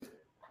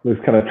Looks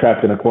kind of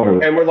trapped in a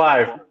corner. And we're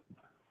live.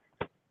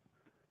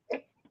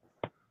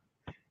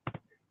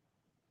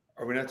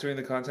 Are we not doing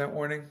the content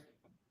warning?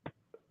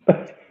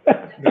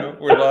 No,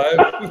 we're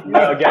live.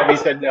 No, Gabby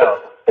said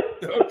no.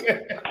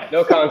 Okay.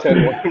 No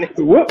content warning.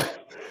 Whoops.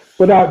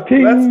 Without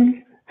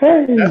ting.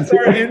 Hey. That's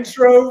our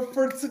intro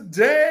for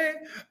today.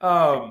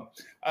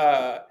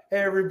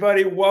 Hey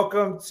everybody,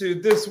 welcome to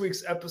this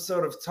week's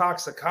episode of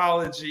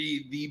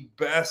Toxicology, the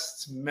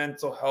best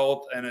mental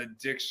health and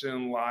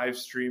addiction live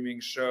streaming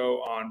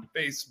show on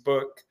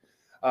Facebook.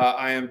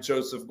 I am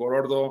Joseph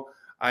Gorordo.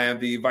 I am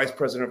the Vice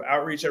President of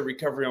Outreach at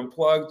Recovery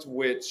Unplugged,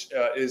 which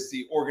is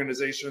the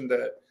organization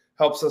that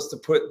helps us to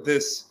put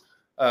this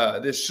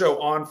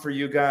show on for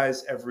you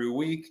guys every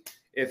week.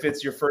 If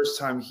it's your first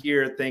time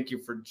here, thank you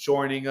for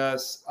joining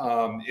us.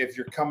 If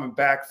you're coming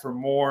back for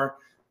more,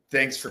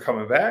 thanks for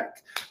coming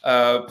back.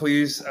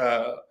 Please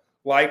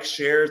like,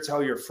 share,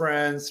 tell your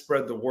friends,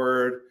 spread the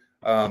word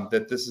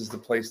that this is the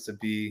place to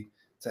be,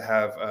 to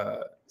have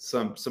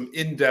some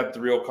in-depth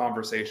real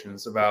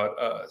conversations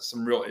about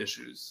some real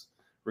issues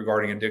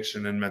regarding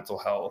addiction and mental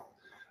health.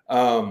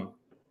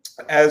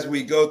 As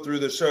we go through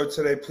the show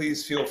today,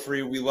 please feel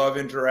free. We love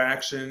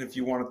interaction. If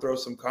you want to throw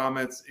some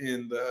comments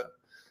in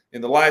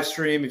the live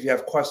stream, if you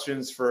have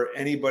questions for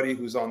anybody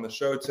who's on the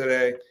show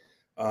today,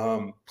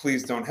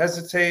 please don't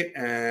hesitate,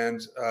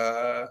 and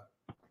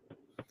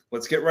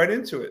let's get right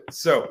into it.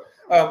 So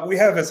we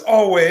have, as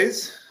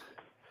always,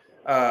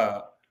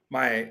 the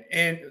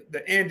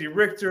Andy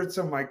Richter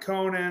to my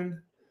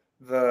Conan,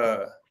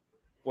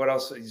 what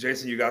else?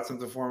 Jason, you got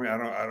something for me? I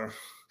don't.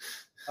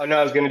 Oh no,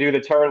 I was going to do the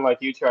turn like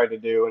you tried to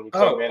do when you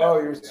came in.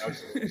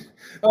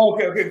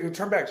 Okay.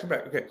 Turn back.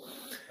 Okay.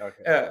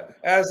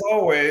 As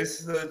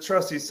always, the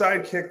trusty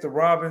sidekick, the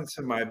Robin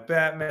to my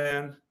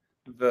Batman,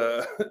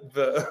 the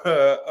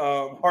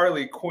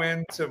Harley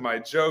Quinn to my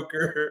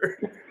Joker.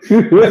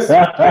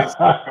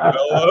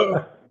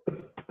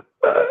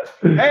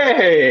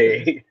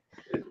 Hey,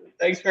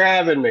 thanks for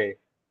having me.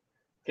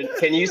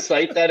 Can you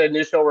cite that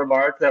initial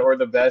remark that we're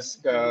the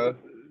best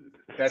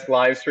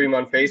live stream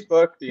on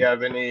Facebook? Do you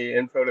have any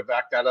info to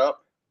back that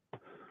up?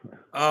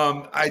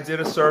 I did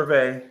a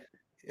survey,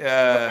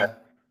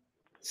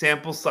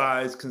 sample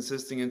size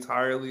consisting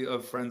entirely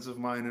of friends of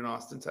mine in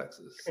Austin,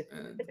 Texas.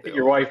 And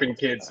your wife and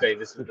kids say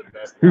this is the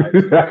best live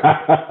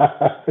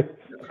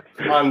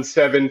stream on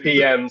 7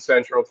 p.m.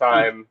 Central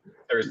Time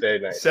Thursday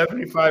night.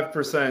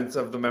 75%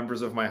 of the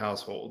members of my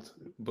household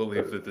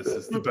believe that this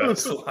is the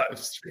best live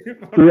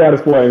stream. 3 out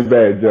of 4 ain't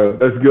bad, Joe.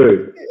 That's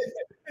good.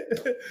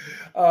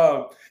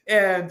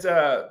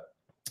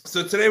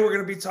 So today we're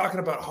going to be talking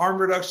about harm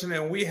reduction,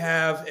 and we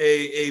have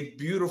a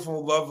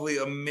beautiful, lovely,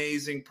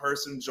 amazing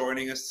person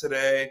joining us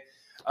today.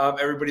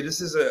 Everybody, this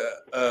is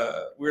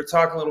we were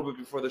talking a little bit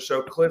before the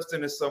show.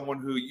 Clifton is someone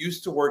who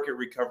used to work at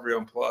Recovery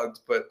Unplugged,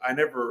 but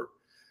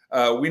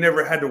we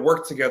never had to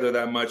work together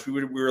that much.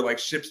 We were like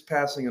ships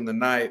passing in the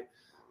night,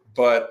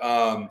 but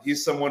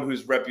he's someone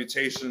whose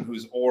reputation,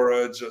 whose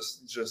aura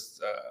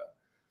just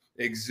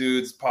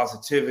exudes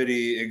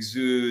positivity,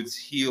 exudes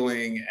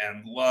healing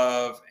and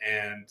love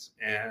and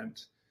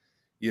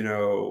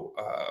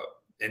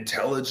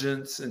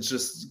intelligence. And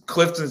just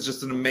Clifton's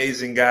just an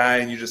amazing guy,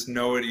 and you just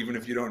know it even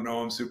if you don't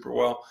know him super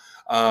well.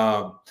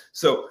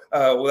 So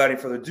without any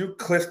further ado,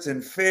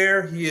 Clifton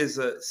Fair. He is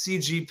a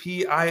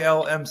CGP,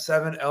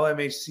 ILM7,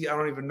 LMHC. I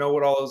don't even know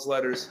what all those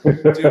letters do,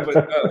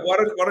 but why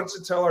don't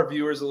you tell our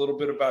viewers a little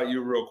bit about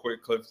you real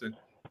quick, Clifton?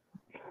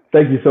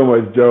 Thank you so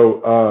much,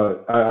 Joe.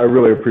 I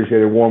really appreciate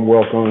it. Warm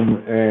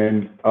welcome.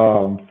 And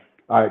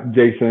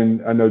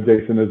Jason, I know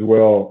Jason as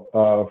well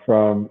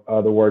from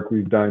the work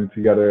we've done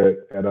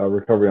together at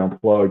Recovery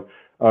Unplugged.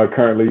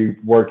 Currently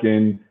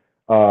working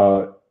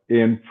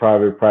in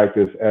private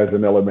practice as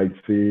an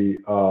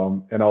LMHC,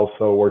 and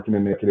also working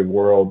in the executive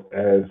world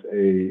as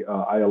a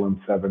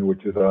ILM7,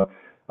 which is a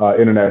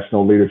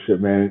international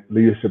leadership and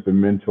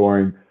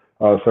mentoring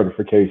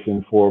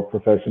certification for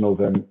professionals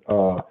and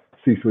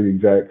C-suite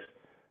execs.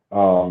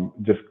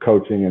 Just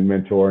coaching and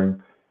mentoring,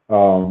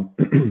 and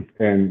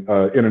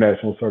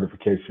international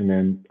certification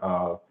in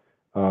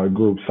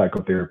group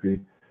psychotherapy.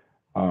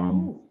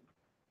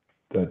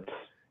 That's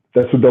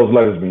what those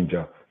letters mean,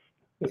 Joe.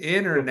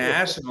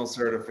 International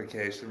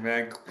certification,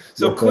 man.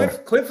 So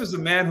Cliff is a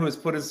man who has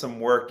put in some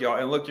work, y'all.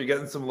 And look, you're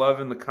getting some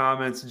love in the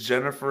comments.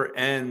 Jennifer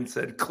N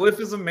said Cliff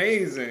is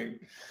amazing.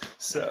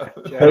 So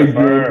hey,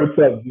 Jen, what's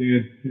up,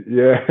 Jen?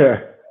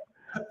 Yeah.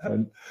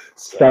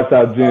 Shout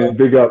out, Jen.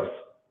 Big ups.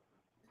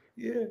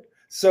 Yeah.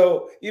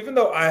 So even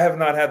though I have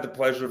not had the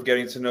pleasure of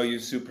getting to know you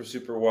super,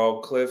 super well,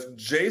 Cliff,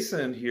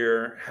 Jason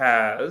here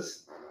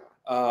has.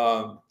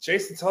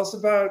 Jason, tell us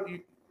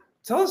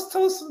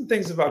some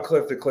things about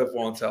Cliff that Cliff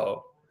won't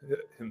tell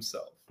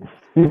himself.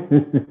 Jason,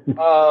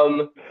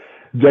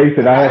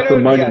 I have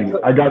some money. Yeah,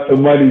 I got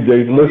some money,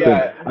 Jason.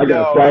 Listen, I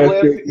got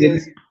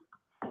Cliff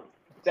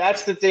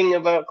that's the thing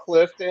about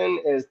Clifton,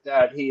 is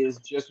that he is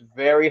just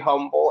very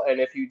humble,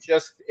 and if you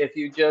just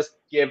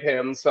give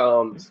him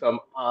some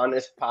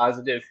honest,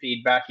 positive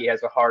feedback, he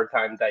has a hard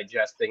time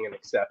digesting and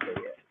accepting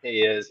it.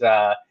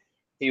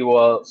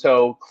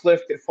 So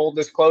Clifton, full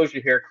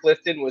disclosure here,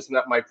 Clifton was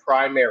not my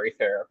primary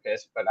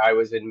therapist, but I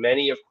was in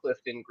many of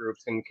Clifton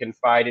groups and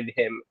confided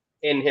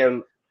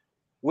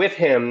with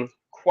him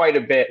quite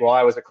a bit while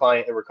I was a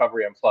client at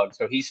Recovery Unplugged.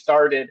 So he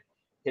started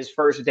his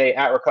first day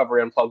at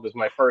Recovery Unplugged was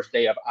my first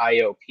day of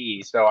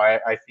IOP. So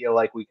I feel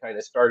like we kind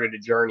of started a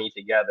journey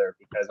together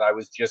because I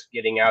was just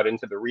getting out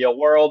into the real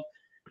world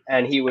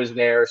and he was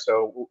there.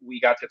 So we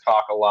got to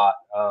talk a lot.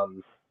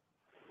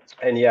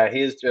 And yeah,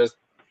 he's just,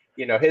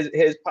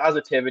 his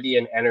positivity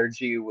and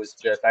energy was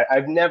just,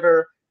 I've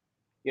never,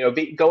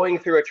 going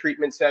through a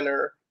treatment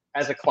center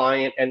as a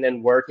client and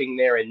then working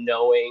there and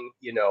knowing,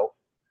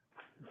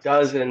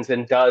 dozens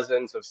and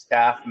dozens of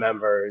staff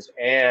members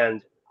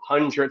and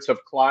hundreds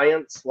of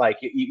clients. Like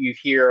you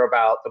hear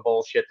about the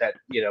bullshit that,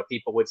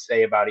 people would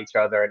say about each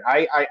other. And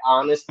I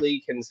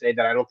honestly can say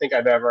that I don't think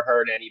I've ever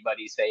heard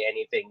anybody say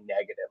anything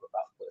negative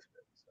about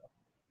Clifton.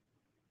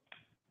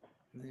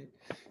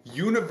 So.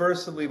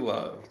 Universally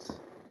loved.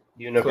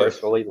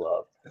 Universally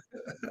loved.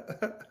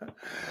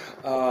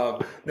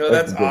 No,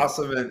 that's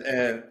awesome.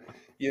 And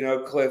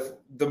Cliff,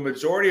 the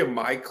majority of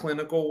my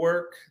clinical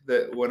work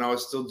that when I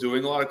was still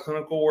doing a lot of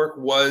clinical work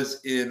was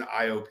in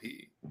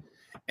IOP.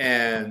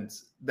 And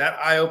that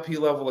IOP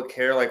level of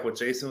care, like what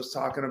Jason was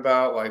talking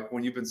about, like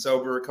when you've been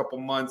sober a couple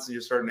months and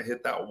you're starting to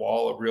hit that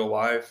wall of real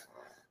life,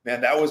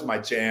 man, that was my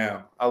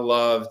jam. I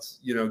loved,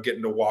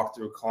 getting to walk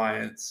through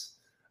clients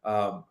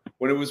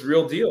when it was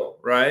real deal,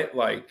 right?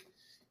 Like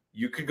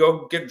you could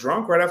go get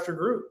drunk right after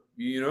group.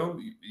 You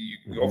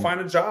go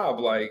find a job,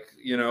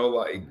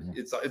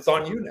 it's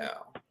on you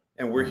now,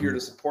 and we're here to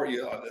support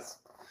you on this.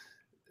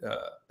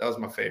 That was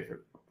my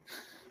favorite.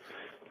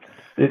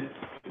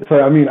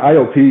 So I mean,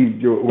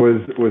 IOP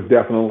was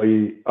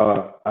definitely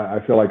I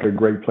feel like a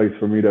great place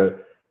for me to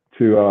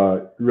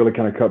really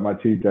kind of cut my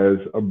teeth as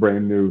a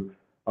brand new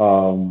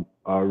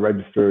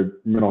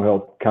registered mental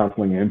health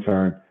counseling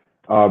intern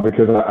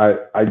because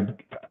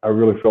I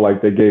really feel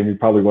like they gave me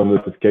probably one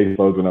of the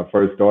caseloads when I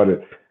first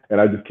started. And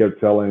I just kept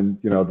telling,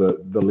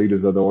 the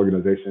leaders of the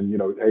organization,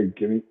 hey,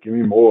 give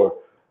me more.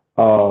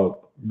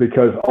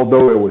 Because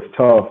although it was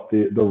tough,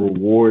 the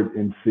reward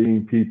in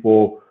seeing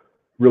people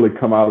really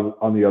come out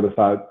on the other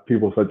side,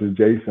 people such as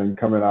Jason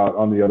coming out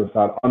on the other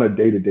side on a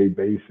day-to-day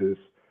basis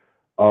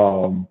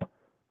of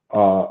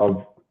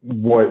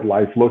what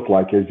life looked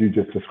like, as you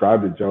just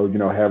described it, Joe,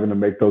 having to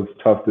make those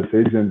tough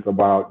decisions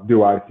about,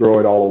 do I throw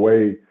it all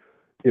away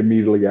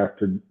immediately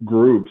after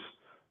groups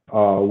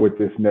with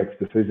this next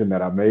decision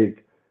that I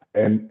make?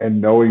 And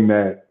knowing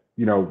that,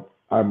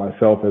 I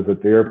myself as a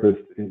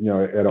therapist,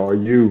 at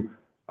RU,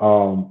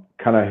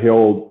 kind of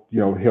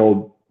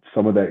held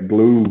some of that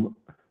glue,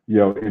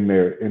 in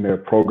their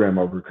program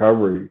of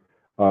recovery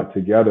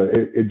together.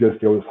 It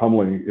was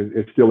humbling.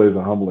 It still is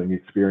a humbling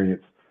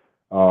experience.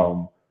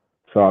 So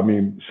I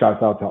mean,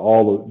 shouts out to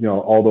all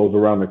those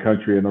around the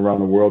country and around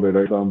the world that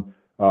are some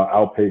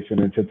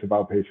intensive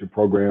outpatient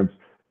programs,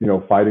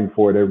 fighting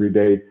for it every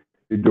day.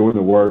 You're doing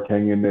the work,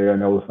 hang in there,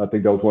 and I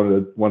think that was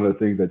one of the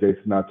things that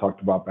Jason and I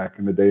talked about back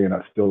in the day, and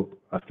I still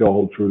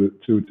hold true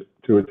to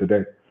it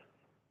today.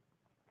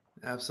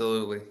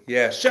 Absolutely,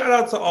 yeah. Shout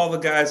out to all the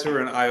guys who are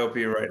in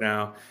IOP right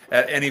now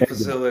at any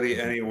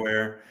facility,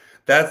 anywhere.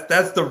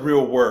 That's the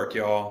real work,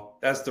 y'all.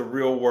 That's the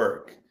real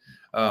work,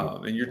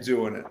 and you're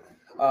doing it.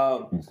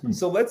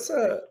 So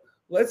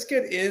let's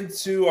get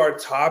into our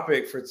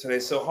topic for today.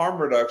 So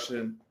harm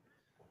reduction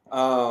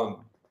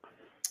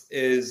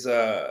is.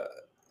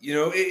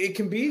 It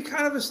can be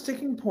kind of a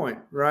sticking point,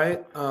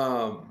 right?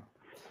 A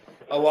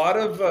lot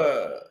of,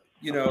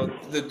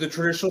 the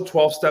traditional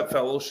 12-step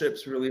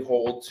fellowships really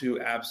hold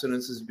to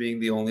abstinence as being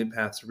the only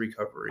path to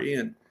recovery.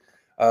 And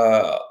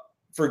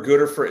for good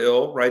or for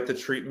ill, right, the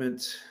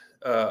treatment,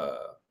 the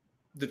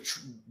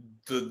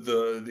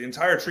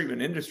entire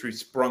treatment industry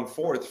sprung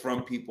forth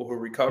from people who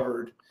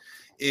recovered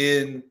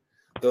in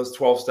those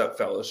 12-step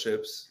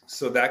fellowships.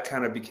 So that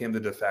kind of became the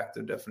de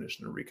facto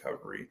definition of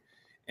recovery.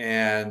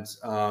 And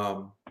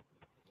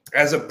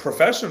as a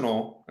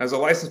professional, as a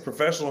licensed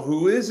professional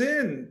who is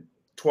in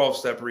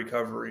 12-step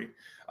recovery,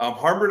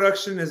 harm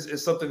reduction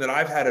is something that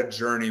I've had a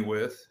journey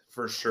with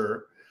for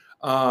sure.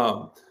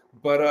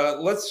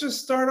 But let's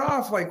just start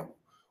off. Like,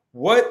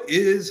 what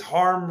is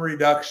harm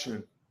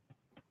reduction?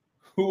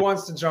 Who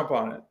wants to jump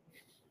on it?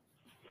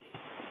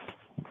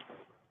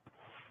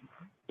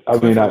 I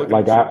mean, I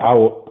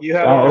will. You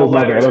have all the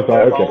letters.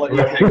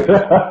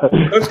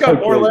 Okay. Let's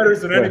got more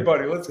letters than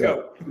anybody. Let's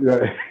go.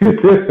 Yeah.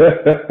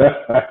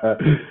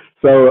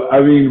 So, I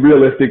mean,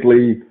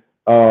 realistically,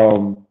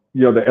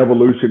 the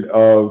evolution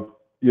of,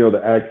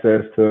 the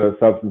access to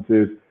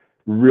substances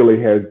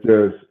really has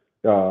just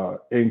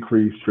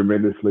increased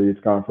tremendously. It's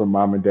gone from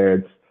mom and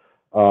dad's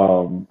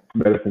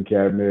medicine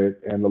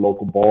cabinet and the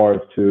local bars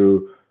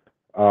to,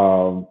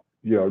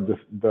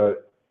 just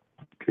the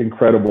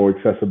incredible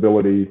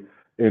accessibility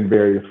in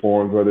various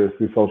forms, whether it's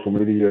through social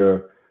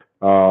media,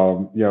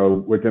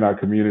 within our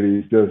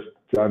communities. Just,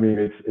 I mean,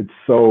 it's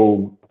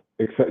so,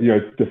 it's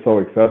just so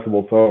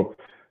accessible. So,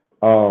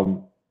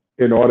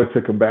 in order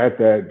to combat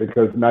that,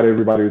 because not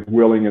everybody is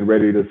willing and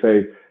ready to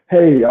say,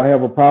 hey, I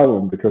have a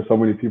problem, because so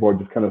many people are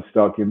just kind of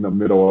stuck in the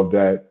middle of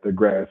the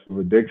grass of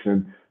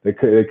addiction. They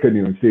couldn't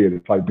even see it.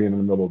 It's like being in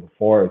the middle of the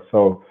forest.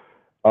 So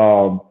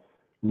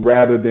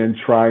rather than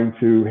trying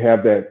to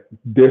have that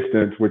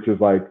distance, which is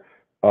like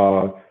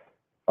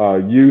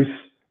use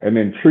and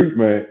then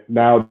treatment,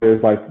 now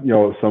there's like,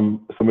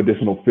 some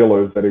additional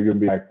fillers that are going to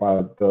be backed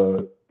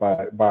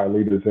by our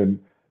leaders in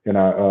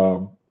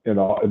the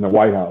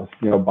White House,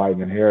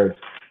 Biden and Harris.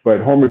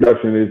 But harm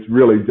reduction is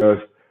really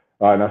just,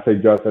 and I say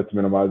just, that's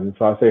minimizing.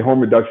 So I say harm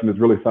reduction is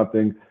really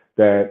something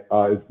that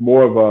is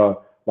more of a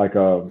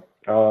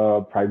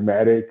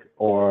pragmatic,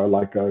 or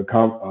like a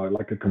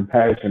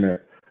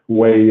compassionate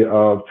way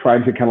of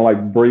trying to kind of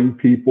like bring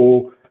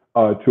people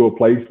to a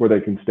place where they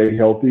can stay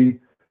healthy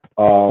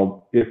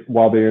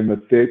while they're in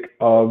the thick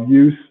of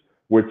use,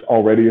 which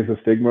already is a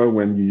stigma.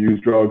 When you use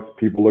drugs,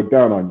 people look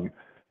down on you,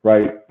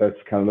 right? That's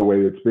kind of the way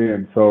it's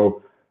been.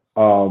 So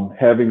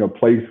having a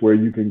place where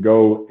you can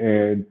go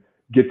and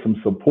get some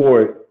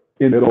support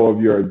in the middle of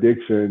your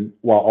addiction,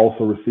 while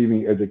also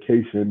receiving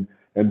education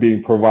and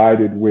being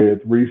provided with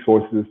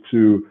resources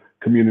to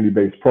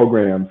community-based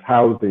programs,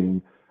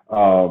 housing,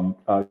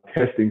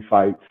 testing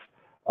sites,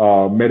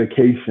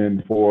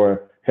 medication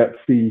for Hep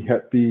C,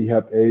 Hep B,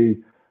 Hep A,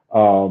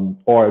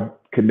 or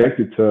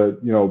connected to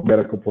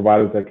medical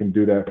providers that can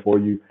do that for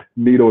you.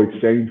 Needle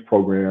exchange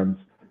programs,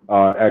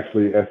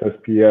 actually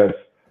SSPS,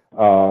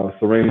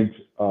 syringe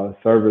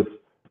service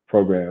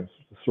programs,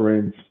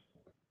 syringe.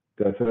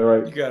 Did I say that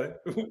right? You got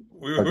it.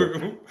 We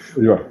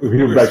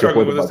were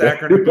struggling with this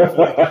acronym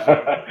before.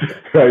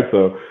 Right.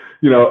 So,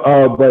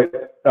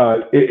 but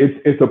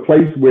it's a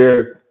place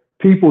where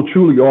people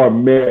truly are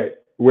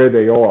met where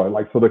they are.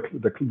 Like, so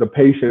the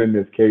patient in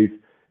this case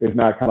is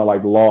not kind of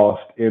like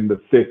lost in the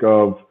thick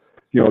of,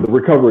 the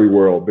recovery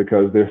world,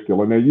 because they're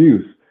still in their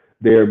use.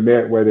 They're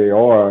met where they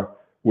are,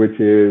 which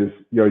is,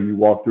 you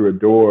walk through a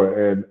door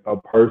and a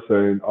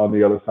person on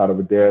the other side of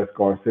a desk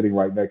or sitting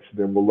right next to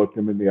them will look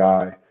them in the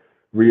eye,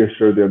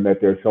 reassure them that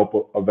there's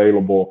help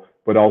available,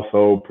 but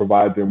also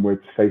provide them with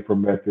safer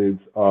methods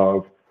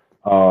of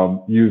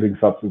using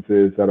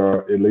substances that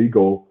are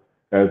illegal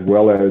as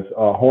well as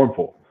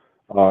harmful,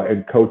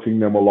 and coaching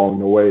them along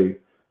the way.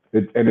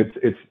 It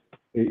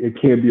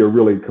can be a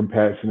really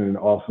compassionate and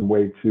awesome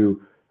way to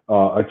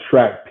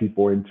attract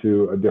people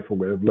into a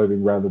different way of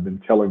living, rather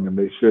than telling them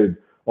they should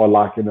or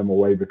locking them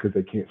away because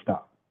they can't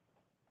stop.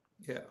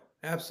 Yeah,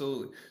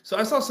 absolutely. So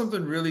I saw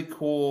something really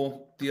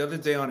cool the other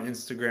day on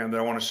Instagram that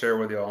I want to share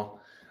with y'all.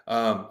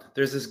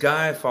 There's this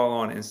guy I follow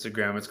on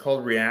Instagram. It's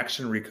called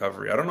Reaction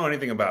Recovery. I don't know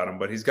anything about him,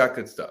 but he's got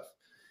good stuff.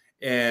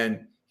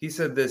 And he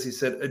said this. He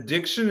said,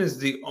 addiction is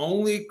the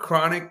only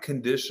chronic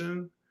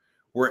condition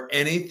where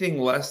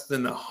anything less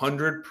than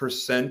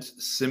 100%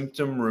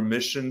 symptom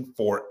remission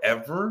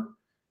forever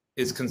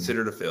is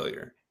considered a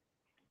failure.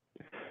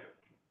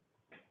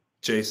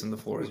 Jason, the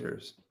floor is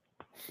yours.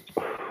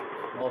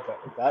 Okay.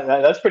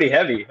 That's pretty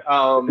heavy.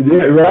 Yeah,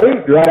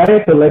 right. I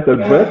had to let the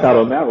breath out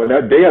on that one.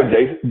 Damn,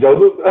 Jason,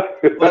 Joseph.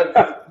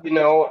 But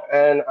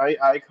and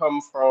I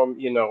come from,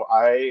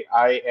 I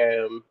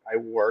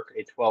work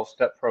a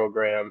 12-step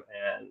program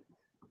and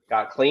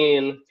got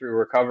clean through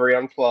Recovery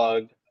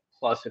Unplugged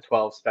plus a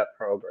 12-step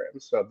program.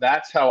 So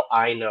that's how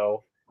I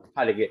know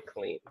how to get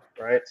clean,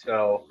 right?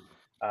 So,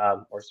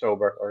 or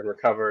sober or in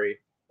recovery,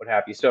 what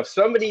have you. So if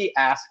somebody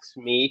asks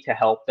me to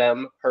help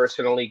them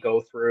personally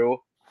go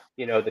through,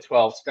 the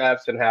 12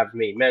 steps and have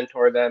me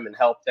mentor them and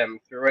help them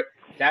through it,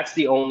 that's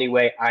the only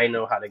way I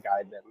know how to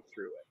guide them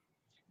through it.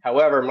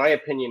 However, my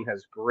opinion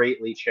has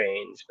greatly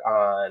changed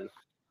on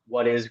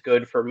what is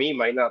good for me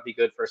might not be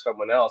good for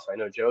someone else. I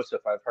know,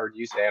 Joseph, I've heard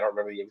you say, I don't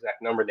remember the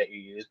exact number that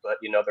you used, but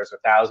there's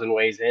 1,000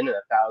 ways in and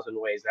 1,000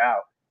 ways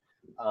out.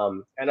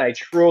 And I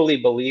truly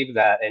believe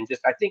that. And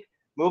I think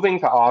moving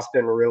to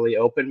Austin really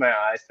opened my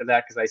eyes to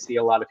that, because I see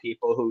a lot of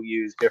people who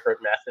use different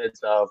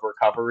methods of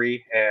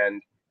recovery,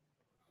 and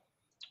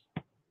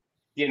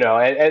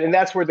and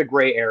that's where the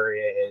gray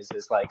area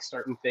is like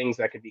certain things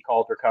that could be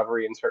called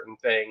recovery and certain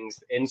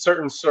things in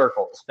certain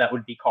circles that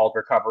would be called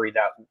recovery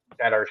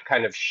that are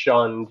kind of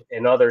shunned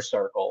in other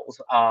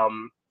circles.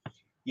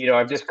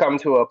 I've just come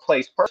to a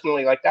place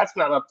personally, like, that's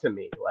not up to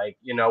me. Like,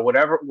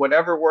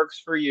 whatever works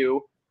for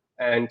you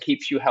and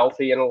keeps you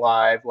healthy and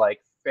alive,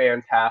 like,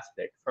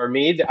 fantastic. For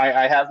me,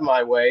 I have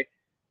my way.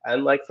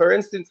 And like, for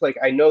instance, like,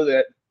 I know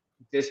that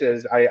this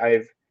is,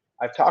 I've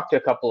talked to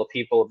a couple of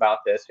people about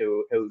this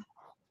who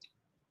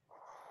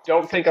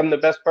don't think I'm the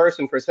best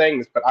person for saying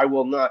this, but I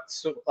will not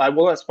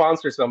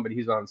sponsor somebody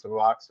who's on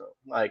Suboxone.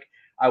 Like,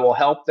 I will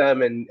help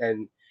them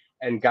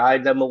and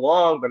guide them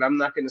along, but I'm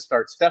not going to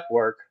start step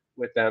work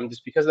with them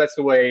just because that's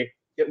the way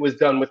it was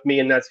done with me,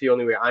 and that's the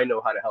only way I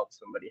know how to help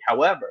somebody.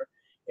 However,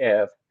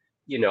 if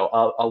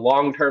a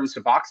long-term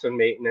Suboxone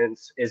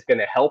maintenance is going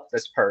to help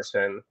this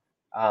person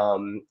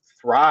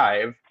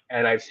thrive,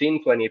 and I've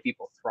seen plenty of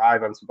people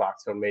thrive on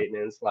Suboxone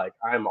maintenance, like,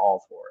 I'm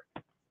all for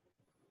it.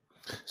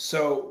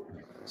 So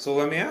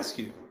let me ask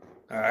you.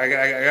 I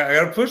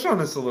got to push on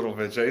this a little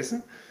bit,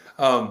 Jason.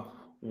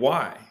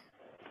 Why?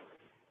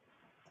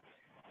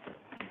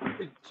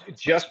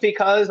 Just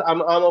because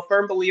I'm a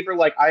firm believer,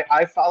 like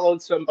I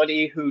followed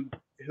somebody who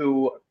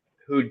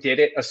did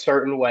it a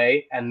certain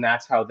way, and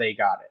that's how they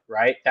got it,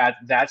 right?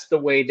 That's the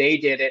way they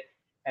did it,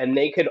 and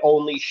they could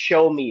only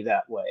show me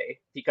that way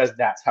because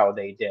that's how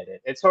they did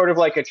it. It's sort of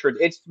like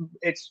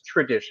it's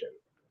tradition,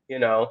 you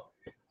know.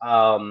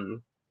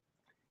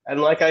 And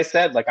like I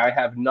said, like I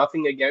have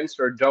nothing against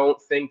or don't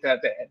think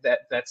that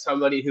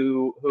somebody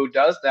who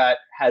does that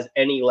has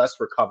any less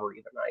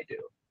recovery than I do.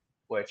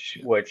 Which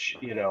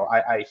you know,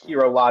 I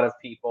hear a lot of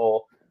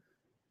people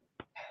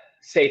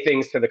say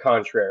things to the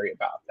contrary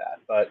about that.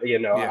 But you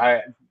know,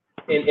 Yeah.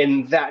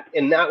 in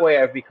that way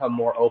I've become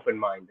more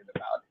open-minded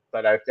about it.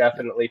 But I've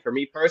definitely, for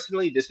me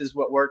personally, this is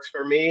what works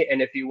for me.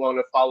 And if you want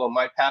to follow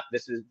my path,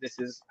 this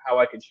is how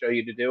I can show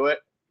you to do it.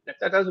 If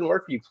that doesn't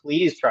work for you,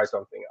 please try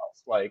something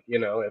else. Like, you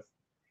know, if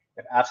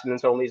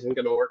abstinence only isn't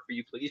going to work for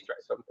you, please try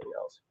something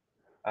else.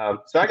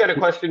 So I got a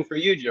question for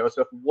you,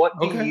 Joseph. What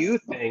do Okay. you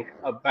think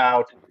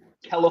about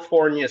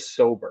California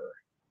sober?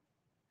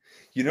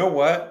 You know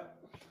what?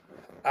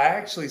 I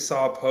actually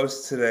saw a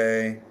post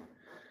today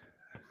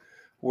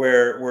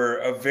where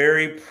a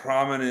very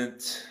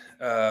prominent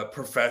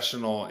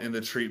professional in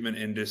the treatment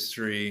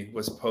industry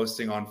was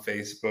posting on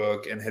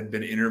Facebook and had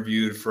been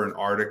interviewed for an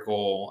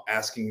article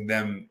asking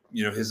them,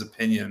 you know, his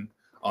opinion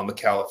on the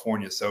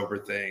California sober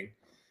thing.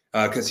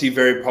 Because he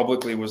very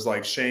publicly was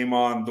like, shame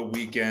on The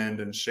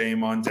Weeknd and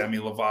shame on Demi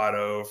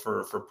Lovato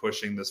for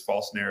pushing this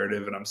false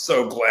narrative. And I'm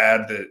so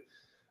glad that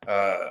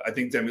I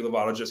think Demi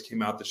Lovato just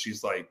came out that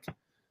she's like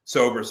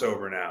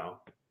sober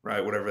now,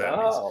 right? Whatever that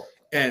means.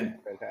 And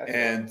fantastic.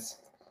 And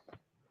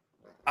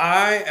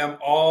I am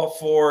all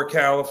for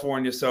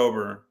California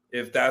sober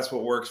if that's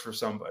what works for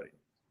somebody.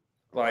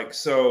 Like,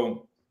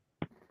 so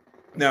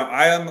now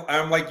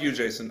I'm like you,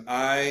 Jason.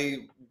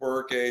 I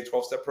work a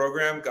 12-step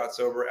program, got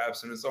sober,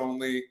 abstinence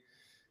only,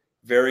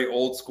 very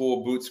old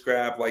school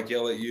bootstrap, like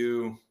Yell at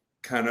You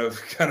kind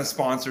of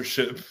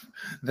sponsorship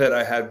that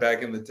I had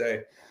back in the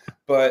day.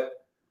 But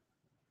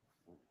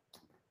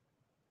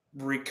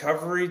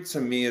recovery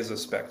to me is a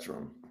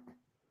spectrum,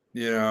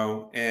 you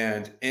know,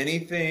 and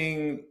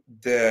anything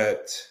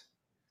that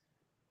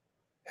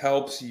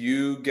helps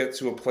you get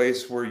to a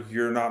place where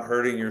you're not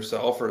hurting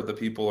yourself or the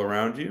people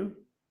around you,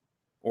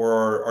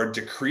 or are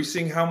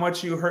decreasing how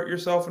much you hurt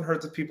yourself and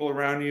hurt the people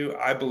around you,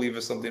 I believe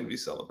is something to be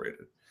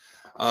celebrated.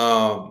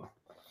 Now,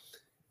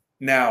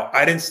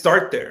 I didn't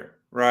start there,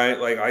 right?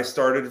 Like I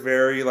started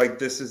very like,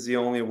 this is the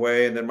only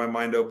way. And then my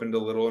mind opened a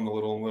little and a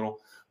little and a little.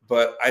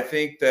 But I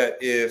think that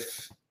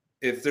if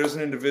there's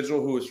an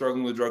individual who is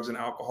struggling with drugs and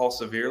alcohol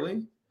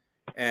severely,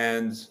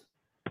 and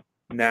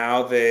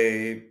now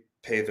they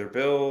pay their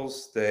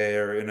bills,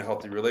 they're in a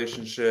healthy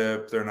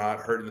relationship, they're not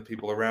hurting the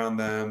people around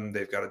them,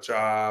 they've got a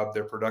job,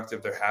 they're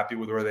productive, they're happy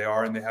with where they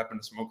are, and they happen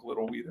to smoke a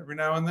little weed every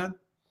now and then,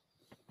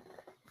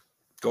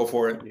 go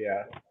for it.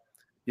 Yeah.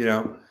 You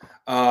know,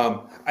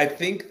 I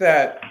think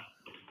that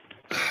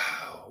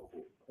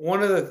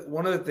one of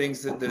the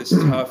things that is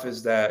tough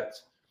is that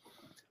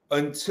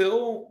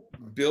until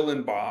Bill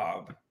and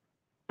Bob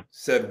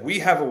said we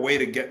have a way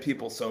to get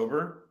people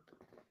sober,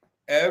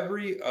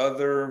 every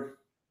other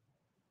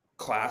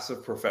class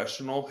of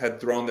professional had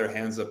thrown their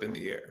hands up in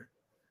the air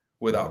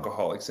with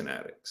alcoholics and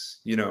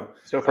addicts, you know.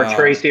 So for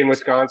Tracy in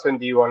Wisconsin,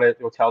 do you want to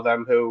tell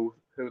them who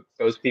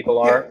those people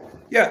are?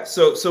 Yeah.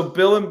 So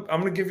Bill, and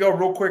I'm going to give y'all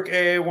real quick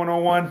AA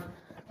 101.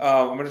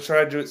 I'm going to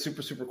try to do it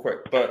super, super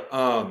quick. But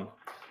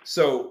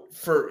so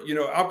for, you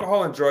know,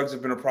 alcohol and drugs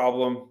have been a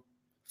problem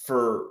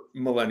for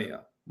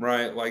millennia,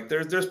 right? Like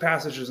there's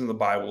passages in the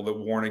Bible that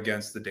warn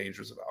against the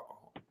dangers of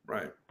alcohol,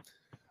 right?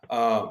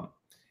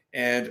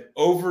 And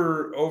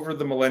over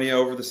the millennia,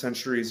 over the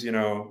centuries, you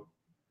know,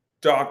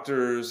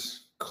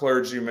 doctors,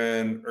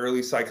 clergymen,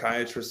 early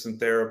psychiatrists and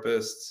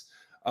therapists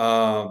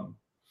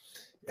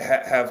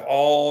have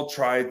all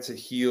tried to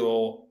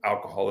heal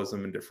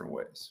alcoholism in different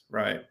ways,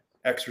 right?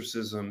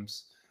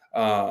 Exorcisms,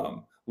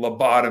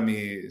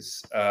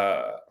 lobotomies,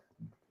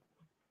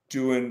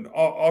 doing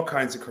all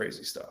kinds of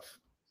crazy stuff,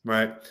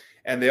 right?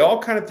 And they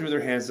all kind of threw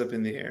their hands up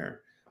in the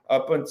air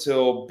up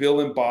until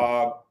Bill and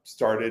Bob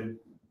started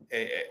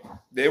AA.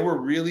 They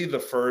were really the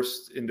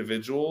first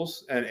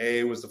individuals, and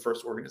AA was the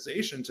first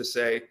organization to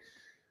say,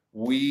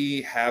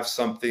 we have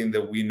something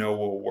that we know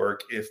will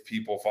work if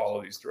people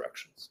follow these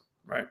directions,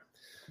 right?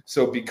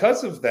 So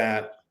because of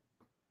that,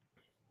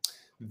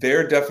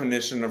 their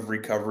definition of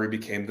recovery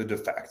became the de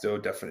facto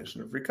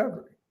definition of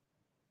recovery,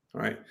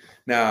 right?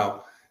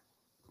 Now,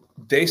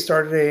 they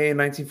started AA in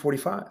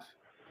 1945.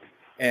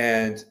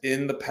 And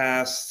in the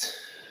past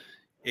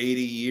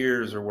 80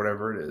 years or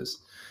whatever it is,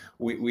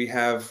 we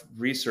have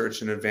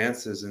research and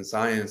advances in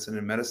science and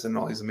in medicine and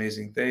all these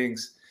amazing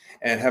things,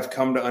 and have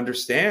come to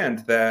understand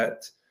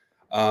that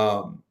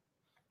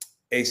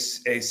a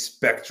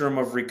spectrum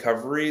of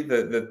recovery,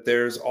 that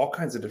there's all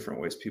kinds of different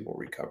ways people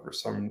recover,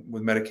 some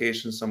with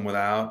medication, some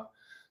without,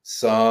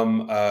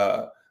 some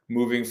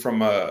moving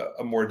from a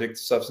more addictive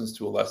substance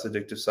to a less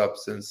addictive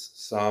substance,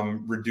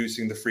 some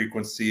reducing the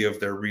frequency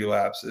of their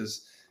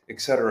relapses,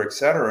 et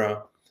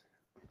cetera,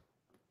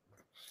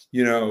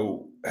 you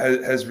know,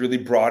 has really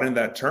broadened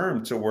that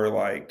term to where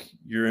like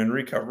you're in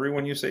recovery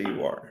when you say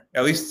you are,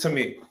 at least to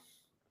me,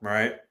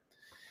 right?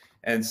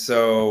 And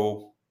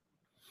so,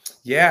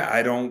 yeah,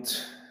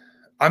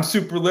 I'm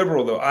super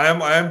liberal though. I'm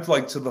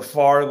like to the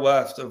far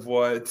left of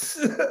what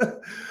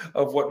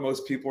of what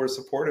most people are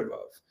supportive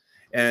of,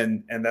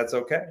 and that's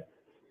okay.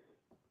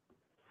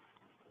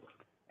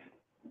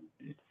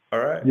 All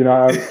right. You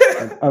know,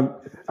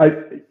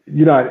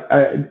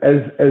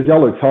 as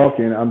y'all are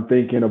talking, I'm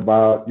thinking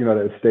about, you know,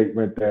 that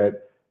statement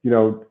that, you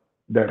know,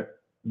 that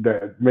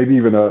maybe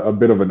even a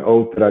bit of an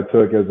oath that I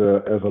took as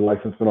a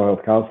licensed mental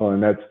health counselor,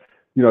 and that's,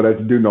 you know,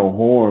 that's do no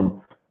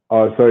harm.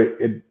 So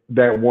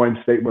that one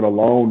statement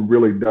alone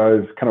really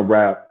does kind of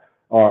wrap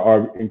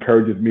or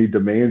encourages me,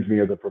 demands me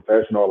as a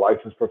professional, a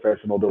licensed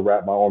professional, to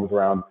wrap my arms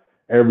around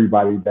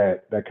everybody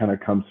that kind of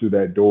comes through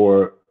that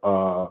door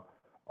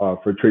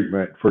for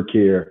treatment, for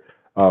care,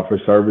 for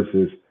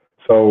services.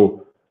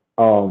 So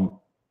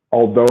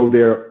although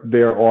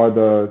there are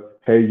the,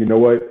 hey, you know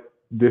what,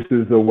 this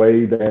is the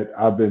way that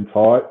I've been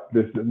taught.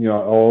 This, you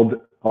know,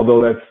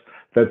 although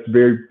that's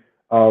very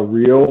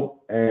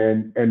real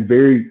and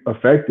very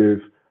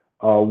effective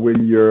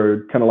when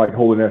you're kind of like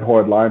holding that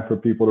hard line for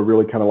people to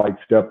really kind of like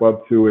step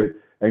up to it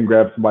and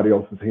grab somebody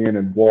else's hand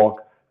and walk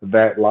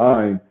that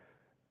line.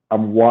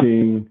 I'm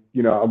watching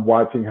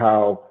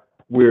how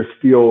we're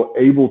still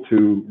able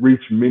to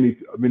reach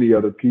many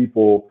other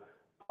people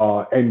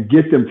and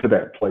get them to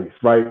that place,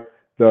 right?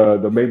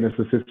 The maintenance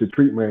assisted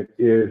treatment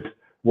is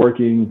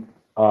working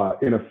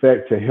in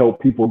effect to help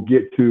people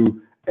get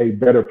to a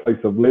better place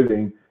of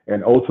living,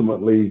 and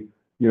ultimately,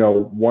 you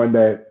know, one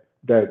that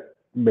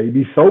may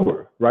be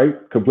sober,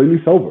 right?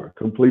 Completely sober,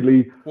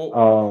 completely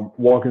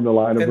walking the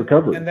line of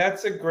recovery. And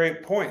that's a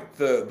great point.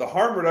 The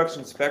harm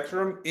reduction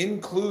spectrum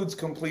includes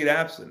complete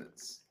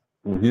abstinence.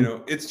 Mm-hmm. You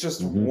know, it's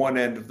just one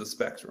end of the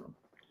spectrum.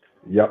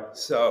 Yep.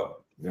 So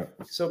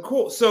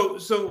cool.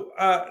 So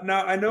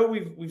now I know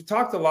we've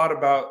talked a lot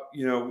about,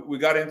 you know, we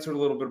got into a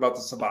little bit about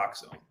the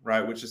Suboxone,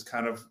 right? Which is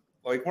kind of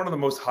like one of the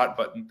most hot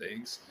button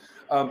things.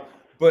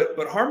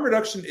 But harm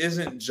reduction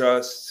isn't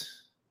just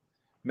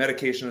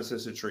medication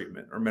assisted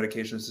treatment or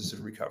medication assisted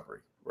recovery,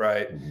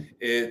 right?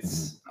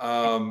 It's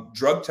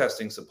drug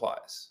testing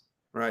supplies,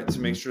 right? To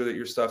make sure that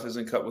your stuff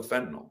isn't cut with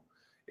fentanyl.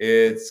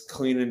 It's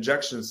clean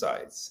injection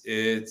sites.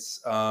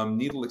 It's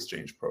needle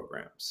exchange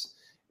programs.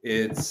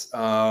 It's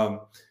on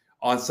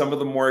some of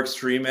the more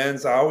extreme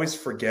ends. I always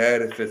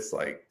forget if it's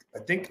like,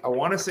 I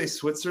want to say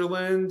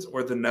Switzerland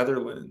or the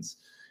Netherlands.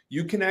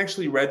 You can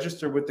actually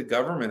register with the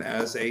government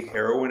as a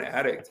heroin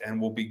addict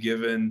and will be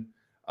given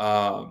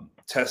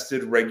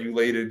tested,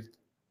 regulated,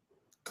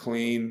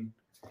 clean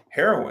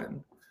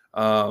heroin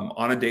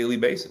on a daily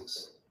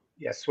basis.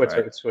 Yeah,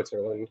 Switzerland. Right?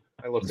 Switzerland.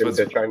 I looked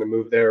into trying to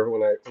move there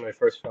when I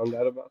first found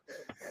out about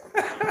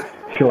that.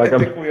 I feel like I'm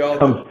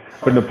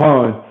from the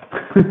pond.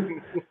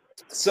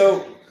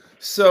 So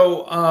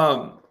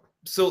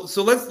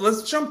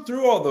let's jump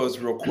through all those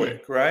real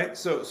quick, right?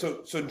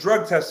 So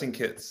drug testing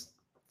kits,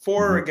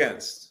 for or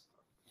against?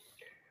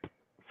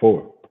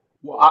 For.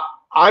 Well,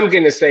 I'm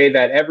going to say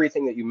that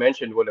everything that you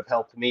mentioned would have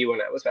helped me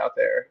when I was out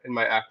there in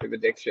my active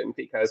addiction,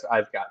 because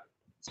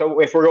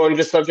so if we're going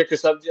just subject to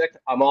subject,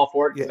 I'm all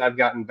for it, because I've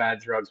gotten bad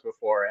drugs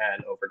before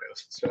and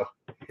overdosed. So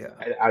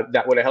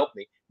that would have helped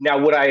me. Now,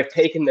 would I have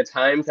taken the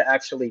time to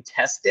actually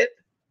test it?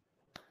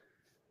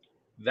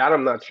 That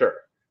I'm not sure.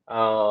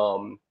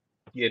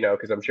 You know,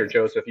 because I'm sure,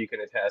 Joseph, you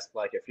can attest,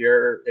 like if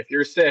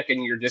you're sick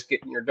and you're just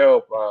getting your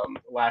dope, the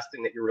last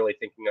thing that you're really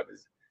thinking of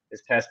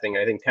is testing.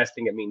 I think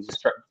testing, it means you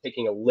start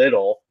taking a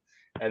little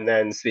and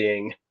then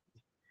seeing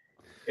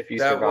if you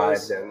survive.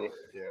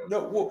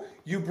 No, well,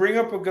 you bring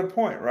up a good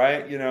point,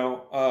 right? You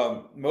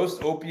know,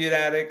 most opiate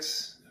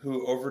addicts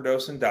who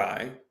overdose and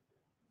die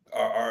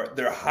are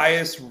their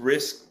highest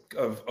risk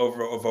of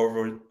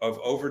overdose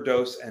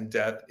and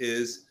death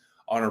is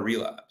on a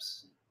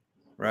relapse,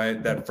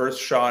 right? That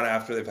first shot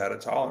after they've had a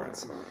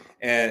tolerance.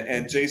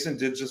 And Jason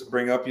did just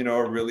bring up, you know,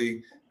 a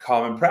really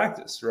common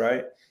practice,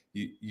 right?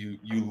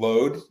 You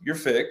load your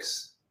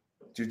fix,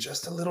 do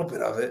just a little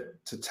bit of it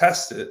to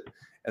test it,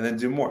 and then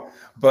do more.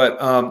 But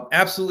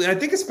absolutely, and I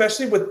think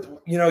especially with,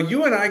 you know,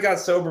 you and I got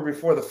sober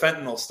before the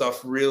fentanyl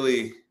stuff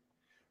really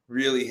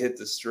hit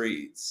the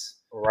streets.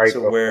 Right.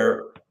 So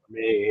where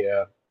me,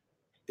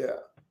 yeah.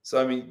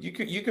 So I mean, you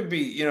could be,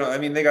 you know, I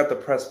mean, they got the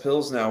pressed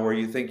pills now where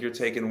you think you're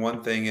taking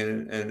one thing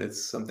and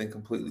it's something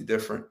completely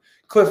different.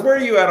 Cliff, where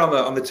are you at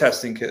on the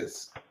testing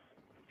kits?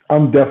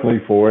 I'm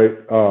definitely for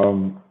it.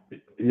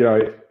 You know,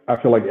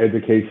 I feel like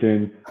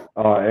education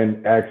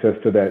and access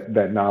to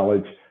that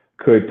knowledge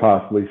could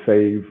possibly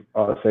save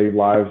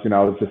lives. You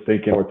know, I was just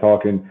thinking, we're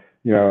talking,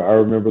 you know, I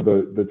remember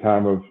the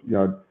time of, you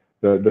know,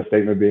 the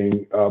statement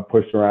being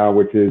pushed around,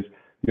 which is,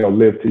 you know,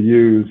 live to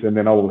use, and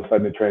then all of a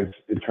sudden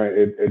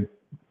it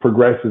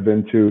progresses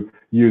into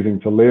using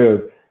to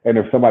live. And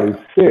if somebody's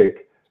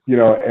sick, you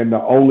know, and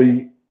the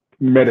only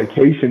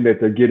medication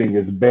that they're getting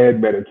is bad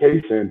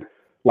medication,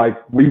 like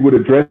we would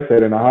address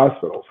that in a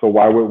hospital. So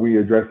why would we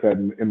address that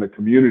in the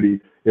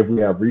community if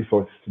we have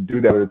resources to do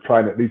that, or to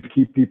try to at least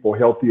keep people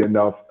healthy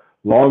enough,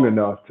 long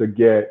enough to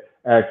get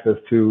access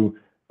to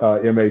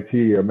MAT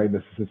or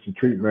maintenance assisted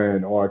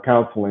treatment or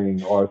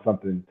counseling or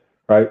something,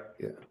 right?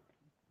 Yeah,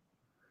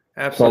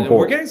 absolutely.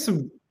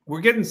 We're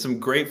getting some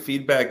great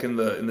feedback in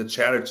the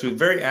chatter too.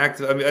 Very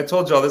active. I mean, I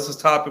told y'all this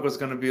topic was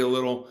going to be a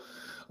little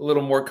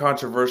more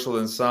controversial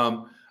than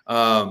some,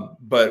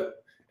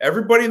 but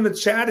everybody in the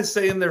chat is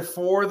saying they're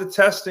for the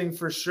testing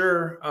for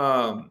sure.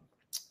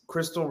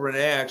 Crystal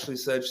Renee actually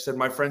said,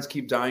 my friends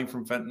keep dying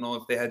from fentanyl.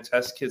 If they had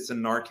test kits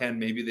and Narcan,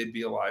 maybe they'd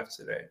be alive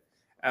today.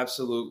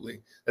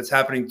 Absolutely. That's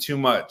happening too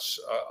much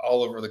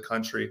all over the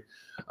country.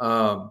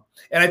 And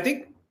I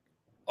think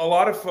a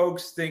lot of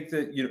folks think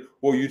that,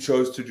 you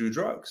chose to do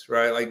drugs,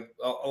 right? Like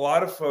a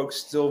lot of folks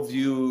still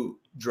view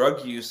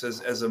drug use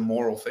as a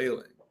moral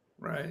failing,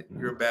 right?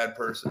 You're a bad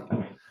person.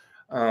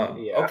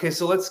 Yeah. Okay,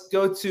 so let's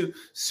go to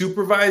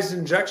supervised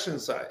injection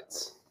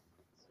sites.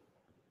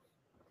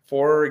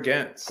 For or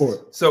against?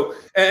 So,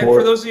 and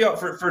for those of y'all,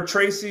 for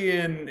Tracy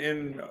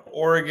in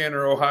Oregon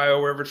or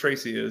Ohio, wherever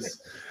Tracy is,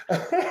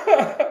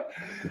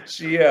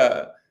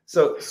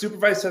 so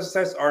supervised test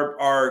sites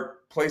are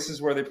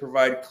places where they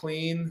provide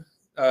clean,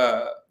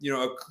 a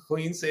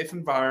clean, safe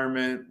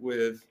environment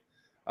with,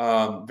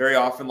 very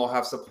often they'll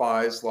have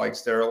supplies like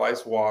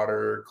sterilized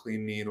water,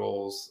 clean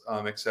needles,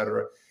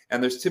 etc.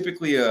 And there's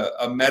typically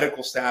a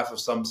medical staff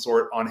of some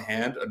sort on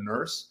hand, a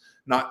nurse,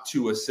 not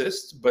to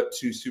assist, but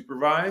to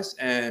supervise.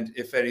 And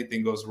if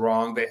anything goes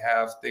wrong, they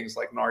have things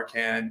like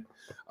Narcan,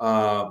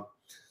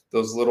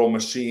 those little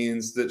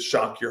machines that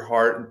shock your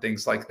heart and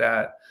things like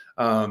that.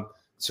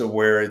 To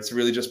where it's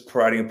really just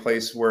providing a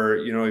place where,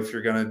 if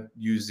you're going to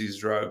use these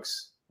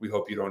drugs, we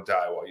hope you don't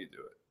die while you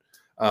do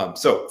it.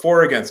 So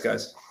for or against,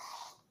 guys?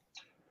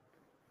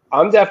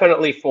 I'm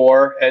definitely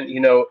for, and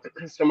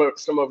some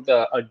of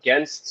the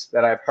against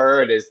that I've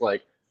heard is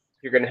like,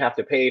 you're going to have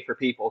to pay for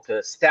people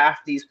to staff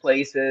these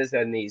places,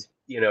 and these,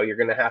 you're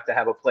going to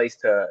have a place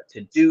to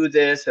do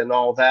this and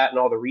all that, and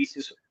all the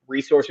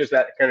resources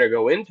that are going to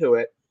go into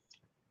it.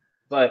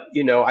 But,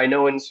 I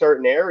know in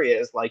certain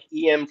areas, like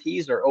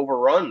EMTs are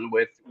overrun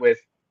with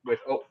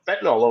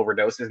fentanyl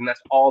overdoses, and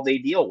that's all they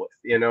deal with.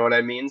 You know what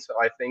I mean? So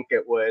I think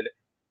it would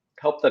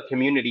help the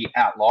community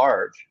at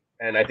large.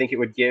 And I think it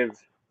would give,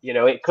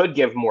 it could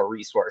give more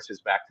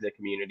resources back to the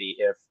community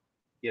if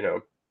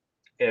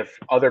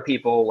other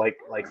people like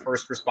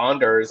first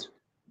responders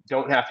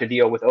don't have to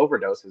deal with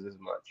overdoses as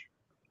much.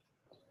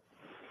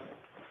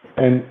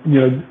 And,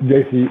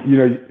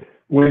 JC,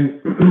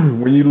 when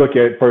you look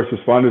at first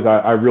responders,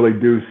 I really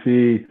do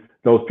see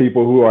those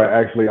people who are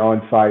actually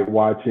on site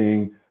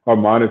watching or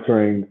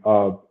monitoring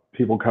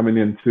people coming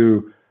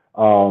into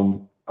a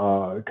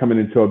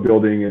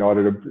building in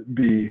order to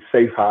be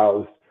safe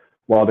housed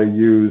while they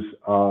use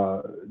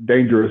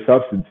dangerous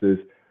substances.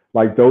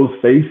 Like those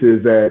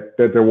faces that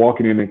they're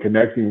walking in and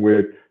connecting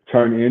with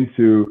turn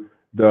into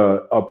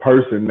a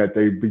person that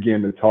they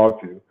begin to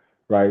talk to,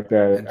 right?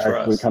 That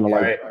actually kind of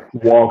like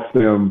walks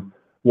them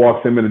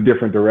in a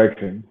different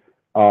direction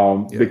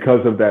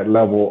because of that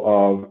level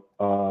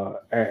of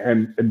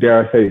and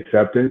dare I say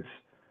acceptance.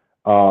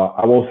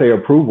 I won't say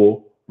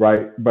approval,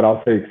 right? But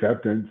I'll say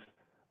acceptance.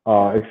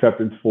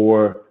 Acceptance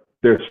for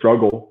their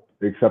struggle,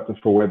 acceptance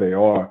for where they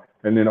are,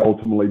 and then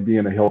ultimately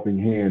being a helping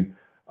hand.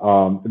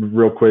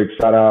 Real quick,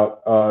 shout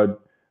out.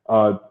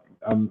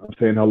 I'm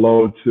saying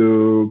hello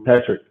to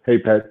Patrick. Hey,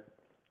 Pat.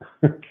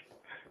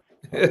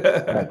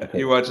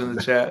 You watching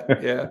the chat?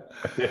 Yeah.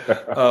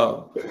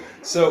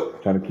 So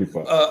trying to keep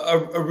up.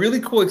 A really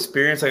cool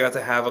experience I got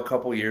to have a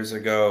couple years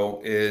ago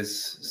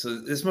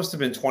so this must have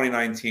been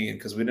 2019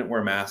 because we didn't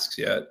wear masks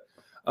yet.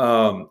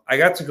 I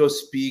got to go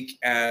speak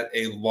at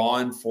a law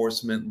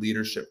enforcement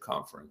leadership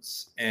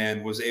conference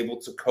and was able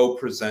to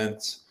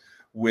co-present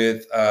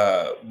with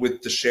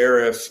the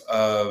sheriff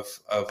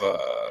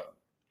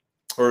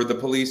or the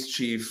police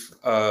chief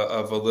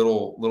of a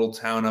little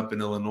town up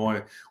in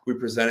Illinois. We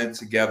presented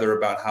together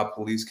about how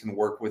police can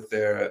work with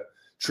their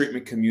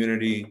treatment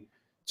community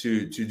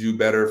to do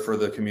better for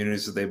the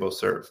communities that they both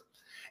serve.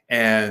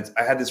 And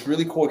I had this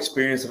really cool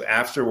experience of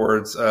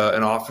afterwards,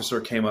 an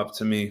officer came up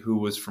to me who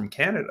was from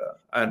Canada.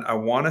 And I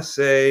want to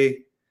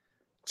say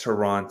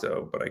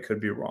Toronto, but I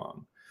could be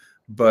wrong.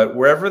 But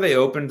wherever they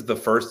opened the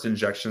first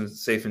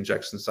safe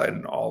injection site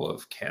in all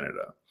of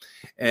Canada.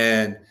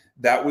 And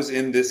that was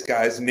in this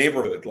guy's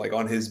neighborhood, like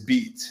on his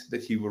beat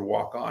that he would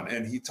walk on.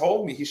 And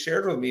he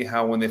shared with me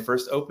how when they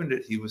first opened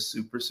it, he was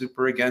super,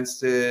 super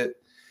against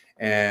it.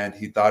 And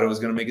he thought it was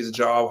going to make his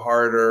job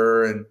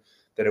harder and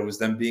that it was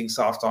them being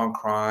soft on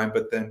crime.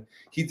 But then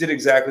he did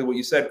exactly what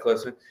you said,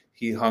 Clifton.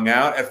 He hung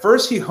out. At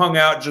first, he hung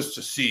out just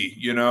to see,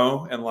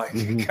 and like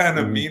kind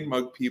of mean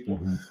mug people.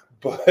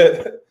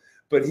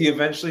 But he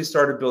eventually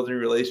started building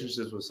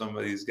relationships with some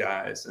of these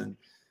guys. And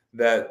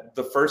that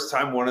the first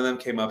time one of them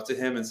came up to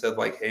him and said,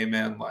 like, hey,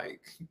 man,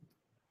 like,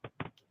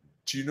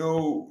 do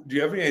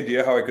you have any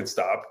idea how I could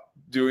stop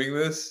doing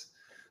this?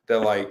 That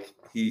like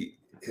he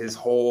his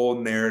whole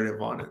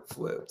narrative on it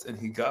flipped, and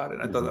he got it.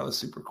 I thought that was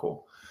super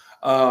cool.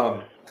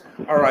 All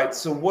right,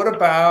 so what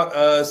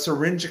about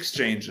syringe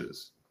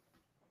exchanges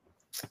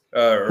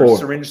or 4.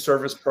 syringe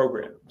service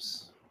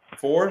programs?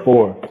 4?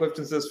 4.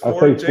 Clifton says I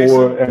 4. say Jason?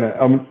 4,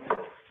 and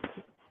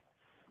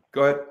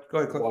Go ahead,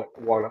 Cliff.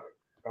 One.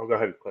 Oh, go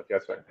ahead, Cliff.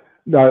 Yes, sir.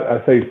 no,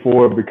 I say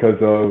 4 because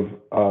of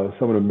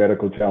some of the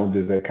medical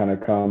challenges that kind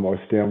of come or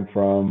stem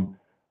from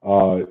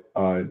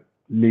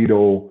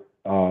needle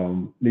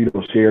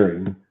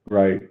sharing,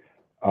 right?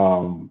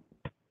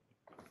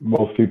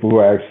 Most people who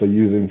are actually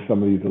using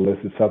some of these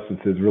illicit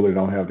substances really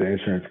don't have the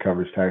insurance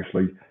coverage to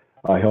actually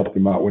help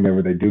them out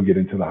whenever they do get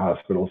into the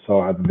hospital. So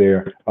either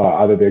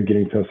they're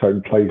getting to a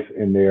certain place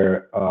in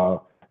their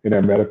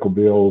medical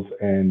bills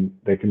and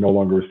they can no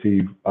longer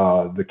receive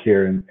the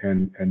care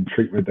and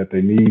treatment that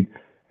they need,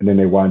 and then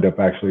they wind up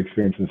actually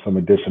experiencing some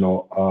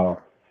additional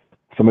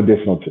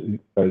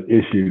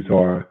issues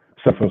or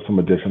suffer some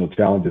additional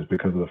challenges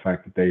because of the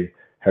fact that they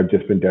have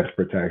just been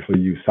desperate to actually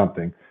use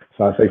something.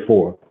 So I say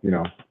 4.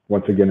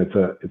 Once again,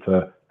 it's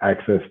a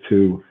access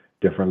to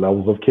different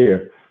levels of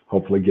care,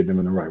 hopefully get them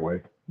in the right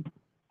way.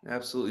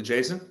 Absolutely.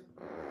 Jason?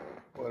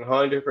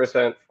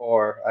 100%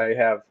 4. I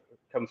have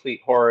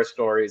complete horror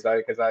stories.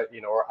 I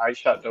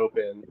shut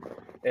open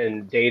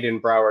in Dayton,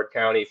 Broward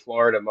County,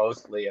 Florida,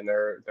 mostly, and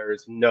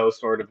there's no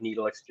sort of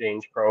needle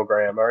exchange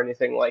program or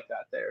anything like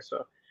that there.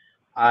 So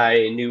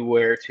I knew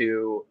a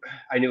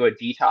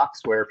detox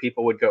where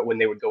people would go when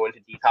they would go into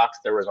detox.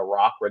 There was a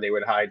rock where they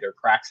would hide their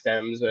crack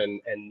stems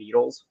and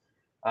needles,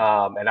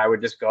 and I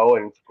would just go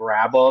and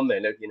grab them.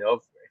 And if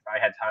I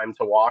had time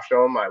to wash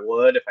them, I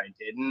would. If I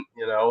didn't,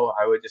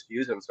 I would just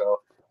use them.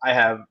 So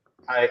I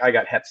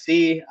got Hep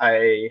C.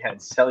 I had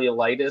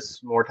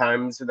cellulitis more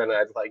times than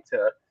I'd like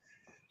to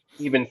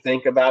even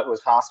think about.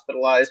 Was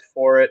hospitalized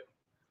for it,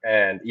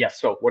 and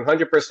yes, so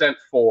 100%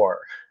 4,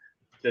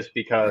 just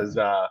because.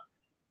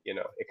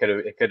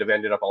 It could have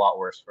ended up a lot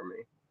worse for me.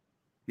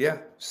 Yeah,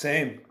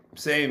 same.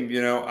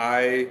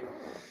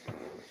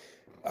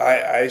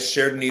 I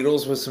shared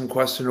needles with some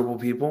questionable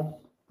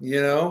people,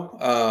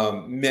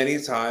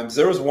 many times.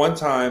 There was one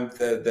time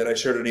that I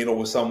shared a needle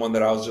with someone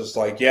that I was just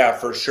like, yeah,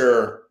 for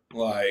sure.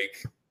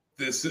 Like,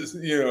 this is,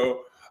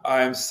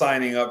 I'm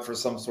signing up for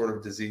some sort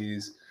of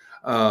disease.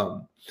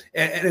 And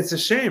it's a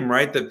shame,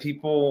 right? That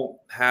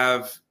people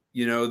have,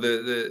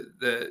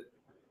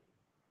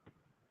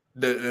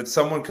 that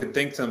someone could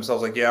think to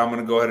themselves like, yeah, I'm going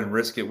to go ahead and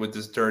risk it with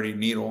this dirty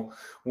needle.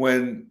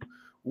 When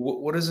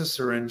what does a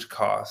syringe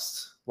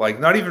cost? Like,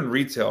 not even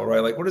retail,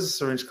 right? Like, what does a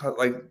syringe cost?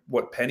 Like,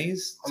 what,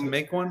 pennies to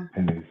make one?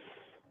 Pennies.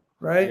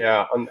 Right?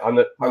 Yeah, on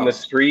the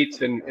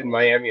streets in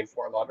Miami and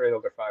Fort Lauderdale,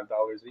 they're $5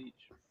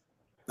 each.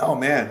 Oh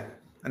man,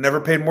 I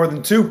never paid more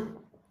than 2.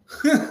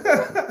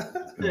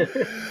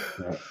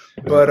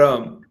 But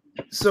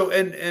so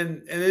and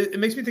it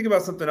makes me think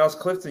about something else,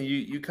 Clifton.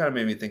 You kind of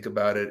made me think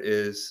about it.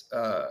 Is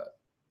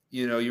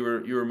you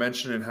were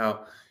mentioning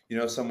how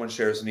someone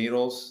shares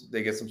needles,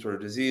 they get some sort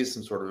of disease,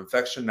 some sort of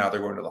infection. Now they're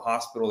going to the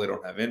hospital. They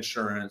don't have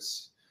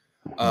insurance.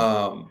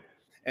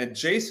 And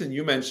Jason,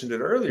 you mentioned it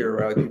earlier,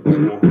 right?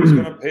 Well, who's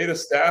going to pay to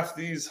staff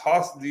these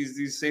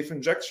safe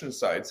injection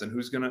sites, and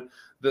who's going to?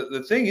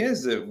 The thing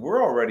is that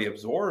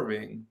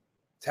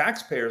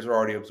taxpayers are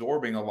already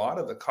absorbing a lot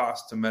of the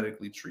cost to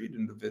medically treat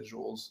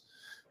individuals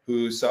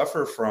who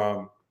suffer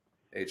from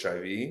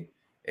HIV,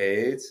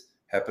 AIDS,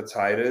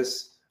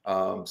 hepatitis,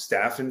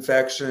 staph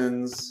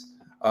infections,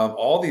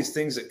 all these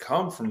things that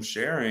come from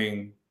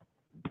sharing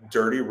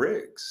dirty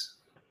rigs,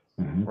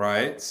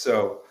 right?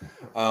 So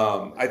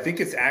I think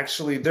it's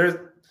actually, there's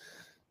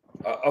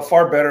a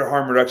far better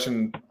harm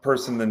reduction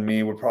person than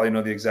me would probably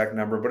know the exact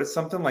number, but it's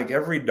something like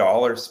every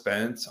dollar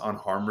spent on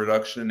harm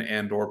reduction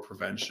and or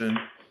prevention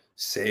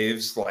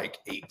saves like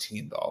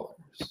 $18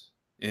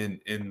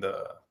 in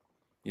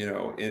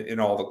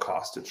all the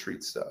cost to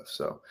treat stuff.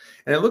 So,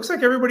 and it looks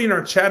like everybody in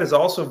our chat is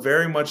also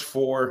very much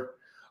for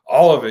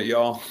all of it,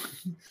 y'all.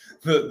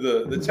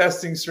 the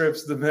testing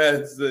strips, the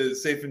meds, the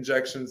safe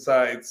injection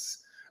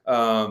sites.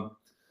 So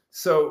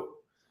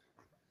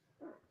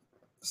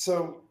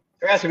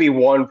there has to be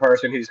one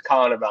person who's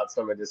con about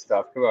some of this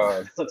stuff. Come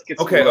on, let's get.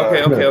 Okay.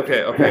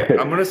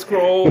 I'm gonna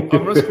scroll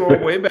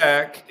way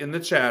back in the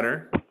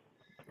chatter.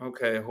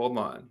 Okay, hold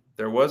on.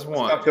 There was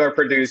one. Let's talk to our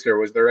producer.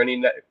 Was there any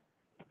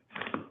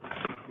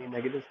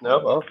negatives? No.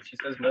 Well, she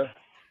says no.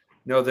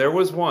 No, there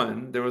was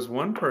one. There was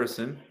one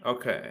person.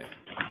 Okay.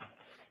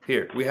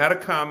 Here, we had a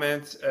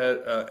comment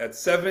at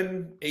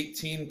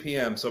 7:18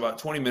 p.m. So about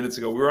 20 minutes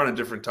ago. We were on a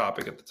different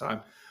topic at the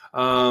time.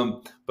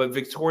 But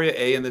Victoria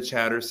A in the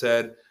chatter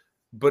said,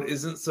 but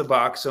isn't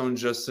Suboxone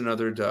just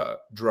another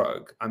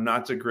drug? I'm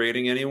not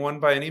degrading anyone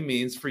by any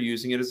means for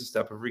using it as a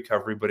step of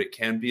recovery, but it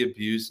can be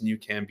abused and you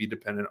can be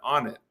dependent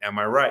on it. Am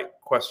I right? ?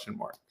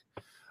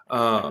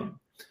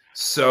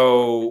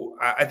 So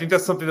I think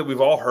that's something that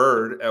we've all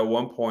heard at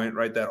one point,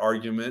 right? That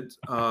argument.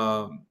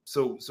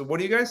 So what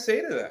do you guys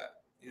say to that?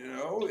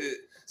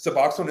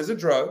 Suboxone is a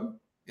drug.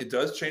 It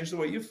does change the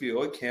way you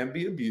feel. It can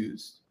be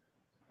abused.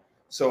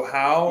 So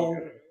how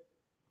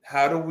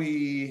do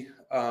we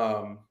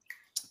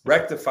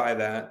rectify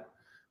that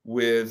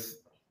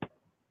with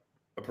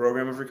a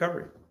program of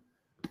recovery?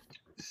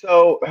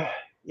 So,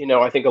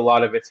 I think a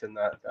lot of it's in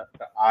the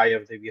eye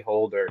of the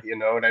beholder. You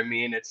know what I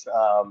mean? It's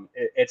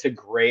a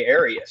gray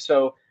area.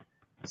 So,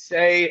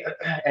 say,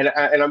 and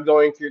I'm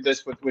going through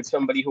this with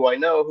somebody who I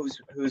know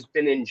who's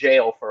been in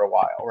jail for a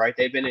while, right?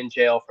 They've been in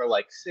jail for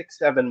like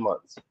 6-7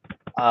 months.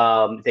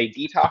 They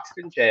detoxed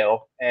in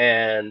jail,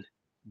 and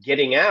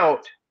getting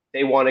out,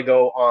 they want to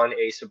go on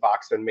a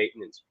Suboxone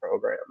maintenance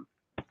program.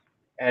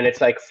 And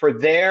it's like, for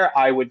there,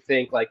 I would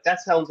think like,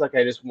 that sounds like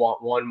I just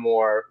want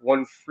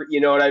one free, you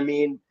know what I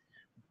mean?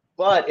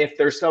 But if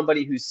there's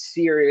somebody who's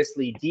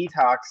seriously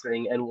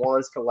detoxing and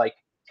wants to like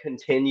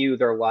continue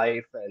their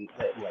life and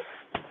like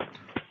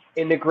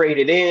integrate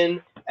it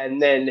in,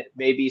 and then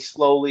maybe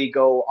slowly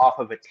go off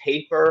of a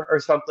taper or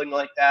something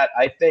like that,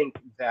 I think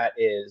that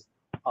is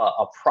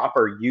a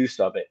proper use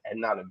of it and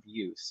not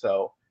abuse.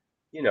 So,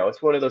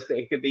 it's one of those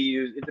things. It could be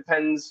used. It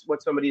depends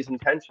what somebody's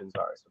intentions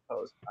are, I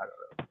suppose. I don't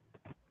know.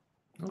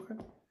 Okay.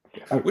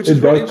 Which is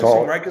really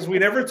interesting, right? Because we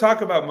never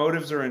talk about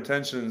motives or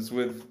intentions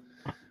with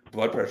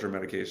blood pressure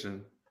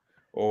medication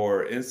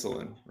or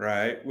insulin,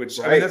 right? Which,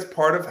 I mean, that's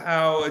part of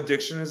how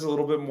addiction is a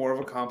little bit more of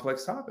a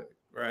complex topic,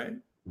 right?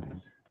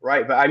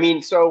 Right. But I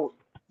mean, so,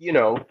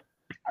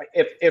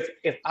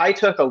 if I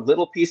took a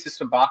little piece of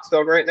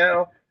Suboxone right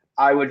now,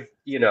 I would,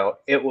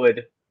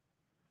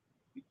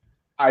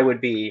 I would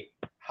be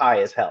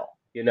high as hell,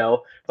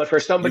 But for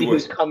somebody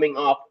who's coming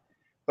off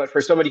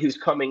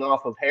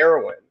of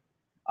heroin,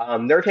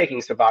 they're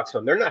taking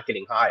Suboxone. They're not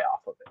getting high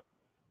off of it.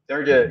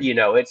 They're just,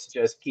 it's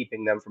just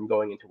keeping them from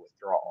going into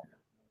withdrawal.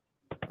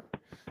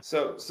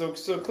 So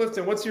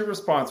Clifton, what's your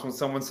response when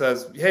someone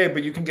says, "Hey,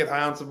 but you can get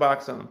high on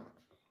Suboxone"?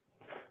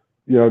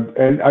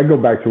 And I go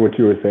back to what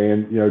you were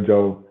saying,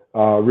 Joe,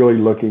 really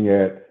looking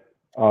at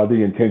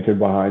the intention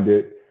behind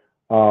it.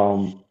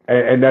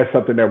 And that's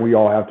something that we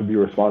all have to be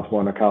responsible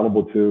and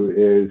accountable to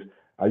is,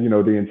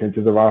 the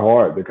intentions of our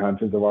heart, the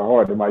conscience of our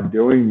heart. Am I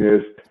doing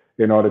this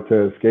in order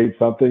to escape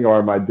something, or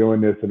am I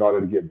doing this in order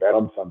to get better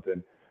on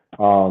something?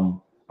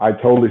 I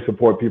totally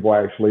support people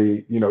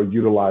actually,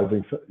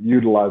 utilizing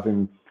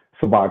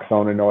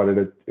Suboxone in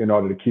order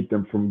to keep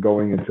them from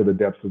going into the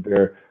depths of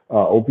their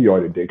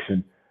opioid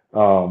addiction.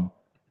 I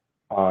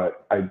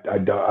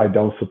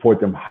don't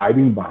support them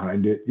hiding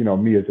behind it.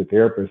 Me as a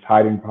therapist,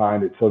 hiding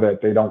behind it so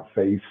that they don't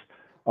face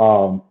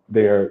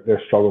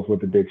their struggles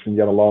with addiction,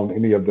 yet alone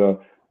any of the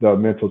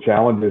mental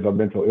challenges or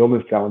mental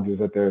illness challenges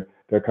that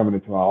they're coming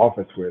into my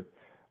office with.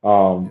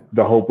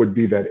 The hope would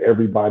be that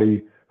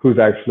everybody who's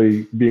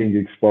actually being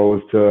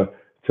exposed to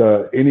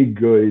any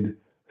good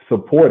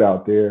support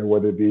out there,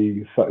 whether it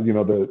be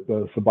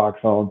the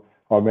Suboxone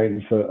or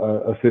maintenance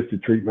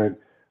assisted treatment,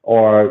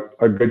 or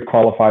a good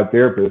qualified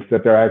therapist,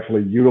 that they're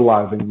actually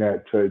utilizing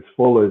that to its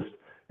fullest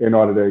in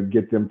order to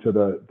get them to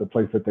the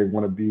place that they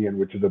want to be in,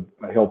 which is a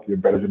healthier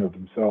version of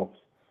themselves.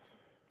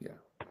 Yeah,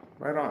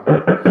 right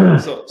on.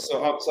 So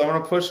I'm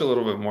going to push a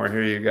little bit more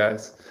here, you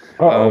guys.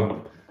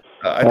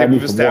 I think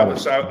we've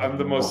established I'm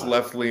the most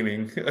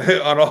left-leaning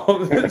on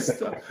all of this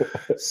stuff.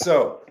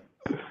 So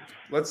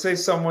let's say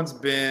someone's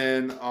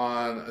been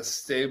on a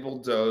stable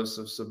dose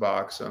of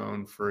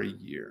Suboxone for a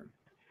year.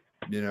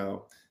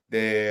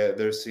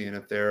 They're seeing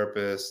a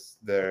therapist.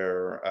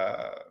 They've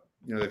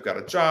got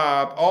a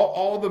job.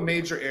 All the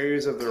major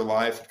areas of their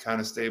life have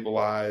kind of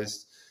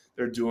stabilized.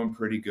 They're doing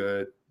pretty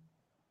good.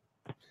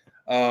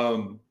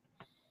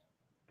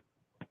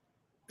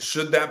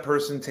 Should that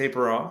person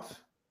taper off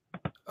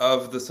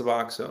of the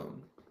Suboxone?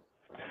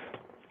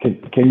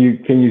 Can you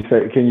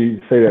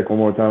say that one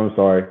more time? I'm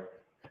sorry.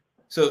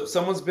 So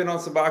someone's been on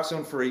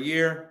Suboxone for a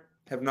year,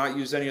 have not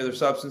used any other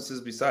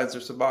substances besides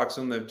their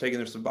Suboxone. They've taken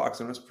their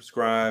Suboxone as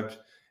prescribed.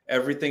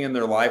 Everything in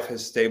their life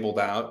has stabled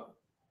out,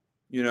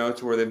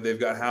 to where they've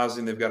got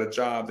housing, they've got a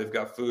job, they've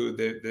got food,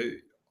 they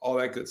all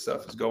that good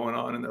stuff is going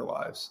on in their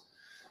lives.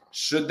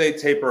 Should they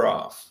taper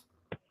off?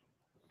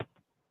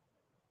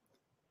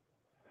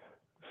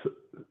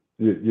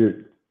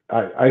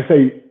 I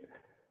say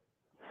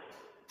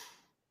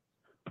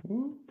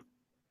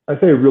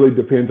it really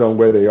depends on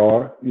where they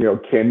are.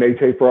 Can they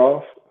taper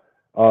off?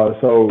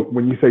 So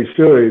when you say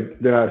should,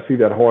 then I see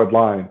that hard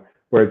line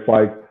where it's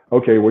like,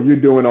 okay, well, you're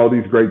doing all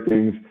these great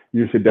things,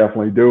 you should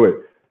definitely do it.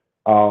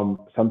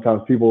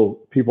 Sometimes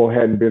people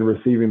hadn't been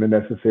receiving the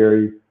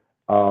necessary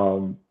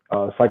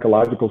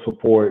psychological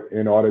support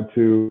in order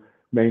to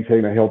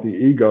maintain a healthy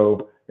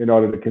ego, in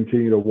order to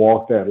continue to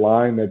walk that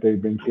line that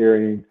they've been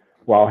carrying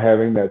while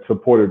having that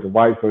supportive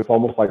device. So it's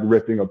almost like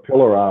ripping a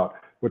pillar out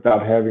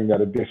without having that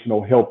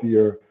additional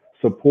healthier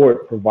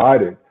support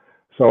provided.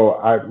 So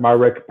my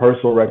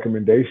personal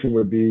recommendation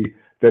would be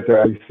that they're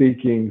actually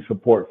seeking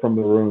support from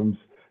the rooms.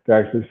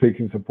 They're actually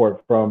seeking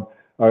support from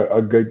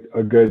a good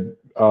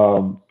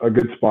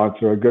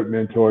sponsor, a good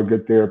mentor, a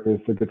good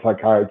therapist, a good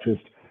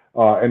psychiatrist,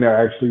 and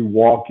they're actually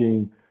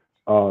walking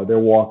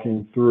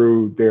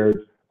through their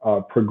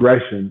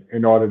progression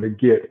in order to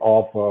get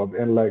off of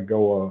and let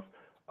go of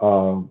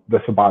the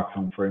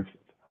Suboxone, for instance.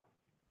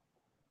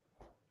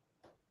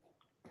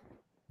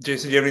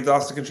 Jason, do you have any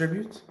thoughts to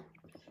contribute?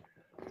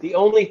 The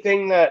only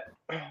thing that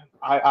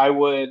I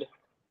would,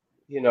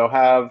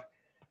 have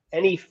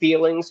any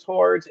feelings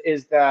towards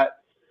is that,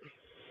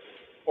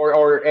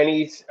 or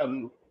any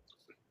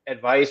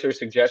advice or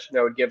suggestion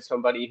I would give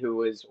somebody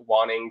who is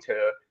wanting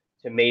to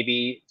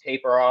maybe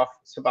taper off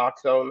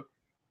Suboxone,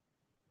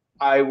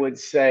 I would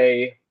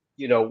say,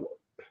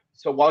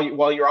 so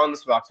while you're on the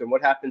Suboxone,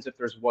 what happens if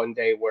there's one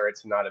day where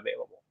it's not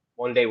available?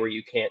 One day where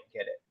you can't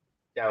get it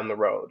down the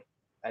road,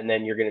 and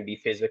then you're going to be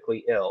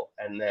physically ill,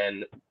 and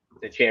then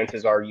the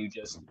chances are you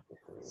just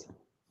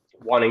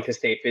wanting to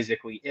stay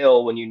physically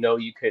ill when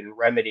you can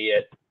remedy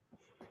it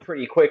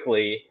pretty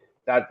quickly.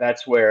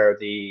 That's where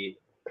the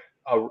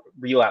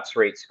relapse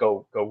rates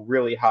go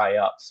really high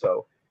up.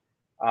 So,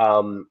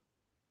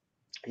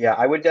 yeah,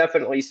 I would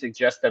definitely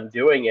suggest them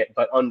doing it,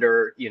 but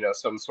under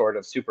some sort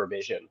of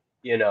supervision,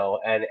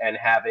 and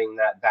having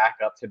that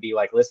backup to be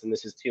like, listen,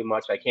 this is too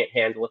much, I can't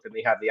handle it, and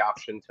they have the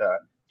option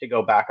to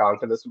go back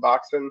onto the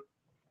Suboxone,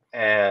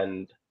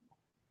 and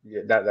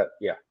yeah.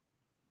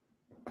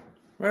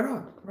 Right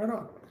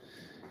on.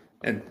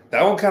 And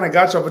that one kind of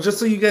got you, but just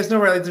so you guys know,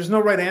 right? Like, there's no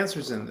right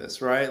answers in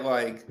this, right?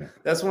 Like,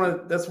 that's one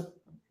of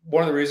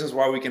the reasons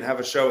why we can have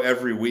a show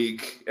every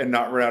week and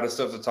not run out of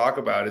stuff to talk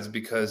about, is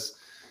because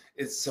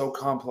it's so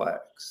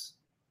complex,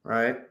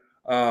 right?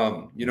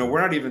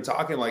 We're not even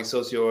talking like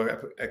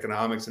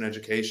socioeconomics and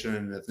education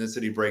and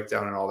ethnicity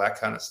breakdown and all that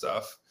kind of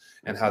stuff,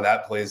 and how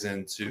that plays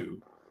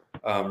into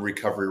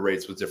recovery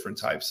rates with different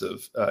types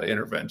of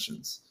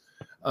interventions.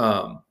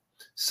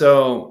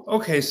 So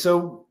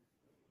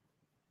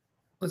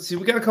let's see.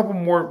 We got a couple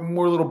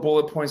more little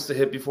bullet points to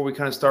hit before we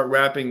kind of start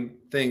wrapping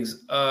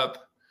things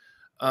up.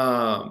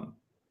 Why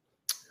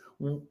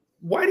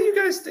do you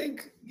guys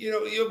think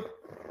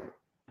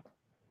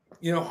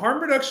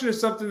harm reduction is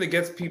something that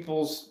gets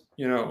people's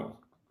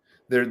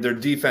their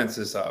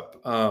defenses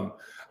up?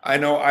 I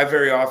know I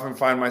very often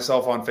find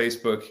myself on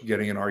Facebook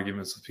getting in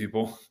arguments with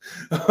people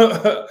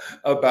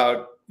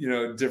about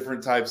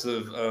different types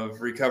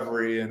of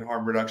recovery and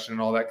harm reduction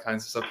and all that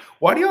kinds of stuff.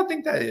 Why do y'all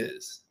think that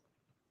is?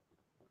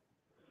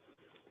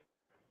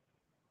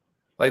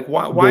 Like,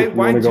 why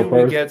do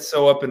we get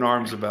so up in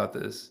arms about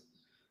this?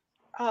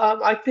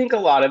 I think a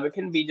lot of it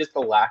can be just a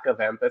lack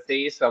of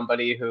empathy.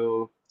 Somebody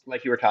who,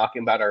 like you were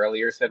talking about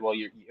earlier, said, well,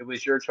 it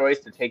was your choice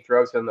to take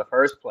drugs in the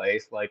first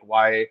place. Like,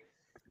 why?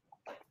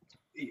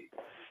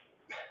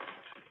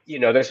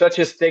 There's such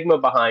a stigma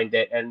behind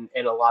it, and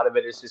a lot of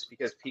it is just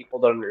because people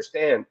don't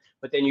understand.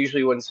 But then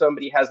usually when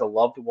somebody has a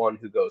loved one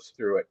who goes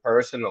through it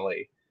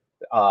personally,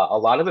 a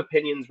lot of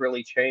opinions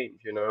really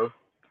change,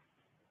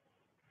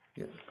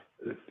 Yeah.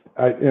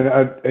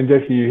 And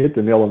Jesse, you hit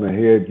the nail on the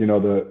head.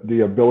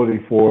 The ability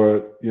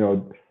for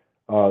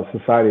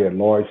society at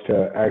large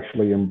to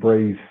actually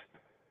embrace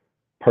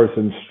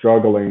persons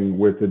struggling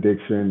with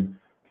addiction,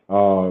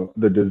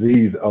 the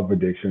disease of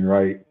addiction,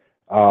 right?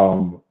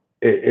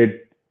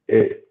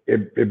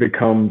 It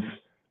becomes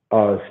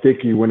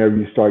sticky whenever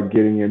you start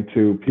getting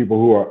into people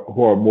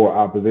who are more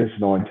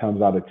oppositional. And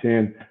times out of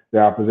 10,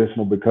 they're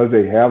oppositional because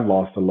they have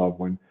lost a loved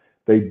one.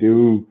 They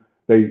do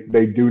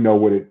know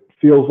what it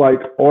feels like,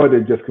 or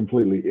they're just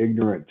completely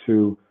ignorant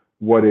to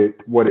what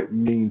it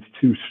means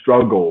to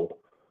struggle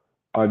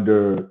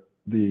under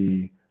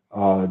the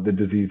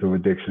disease of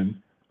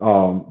addiction.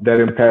 That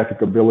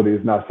empathic ability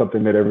is not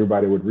something that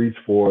everybody would reach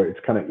for. It's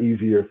kind of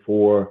easier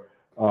for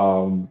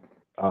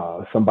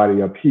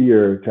somebody up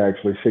here to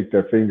actually shake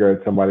their finger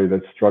at somebody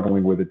that's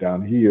struggling with it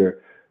down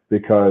here,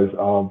 because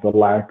of the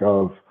lack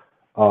of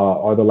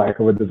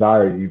a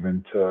desire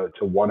even to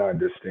want to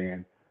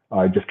understand.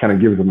 It just kind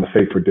of gives them a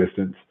safer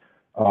distance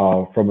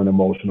from an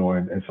emotional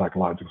and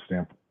psychological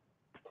standpoint.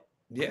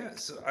 Yeah,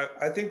 so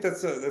I think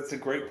that's a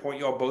great point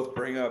y'all both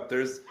bring up.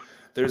 There's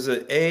a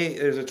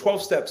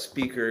 12-step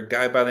speaker, a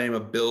guy by the name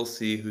of Bill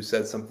C., who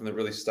said something that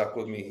really stuck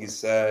with me. He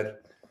said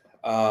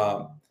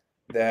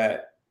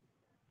that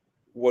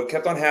what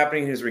kept on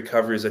happening in his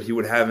recovery is that he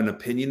would have an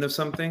opinion of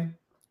something,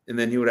 and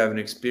then he would have an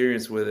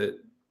experience with it,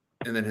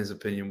 and then his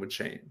opinion would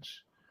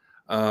change.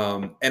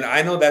 And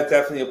I know that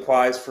definitely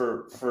applies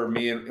for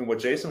me and what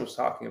Jason was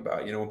talking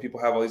about. When people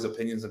have all these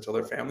opinions until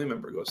their family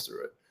member goes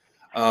through it.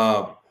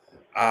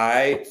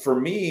 I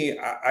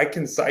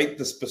can cite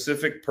the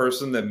specific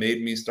person that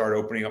made me start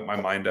opening up my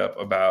mind up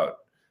about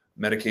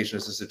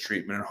medication-assisted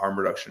treatment and harm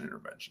reduction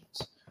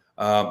interventions.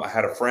 I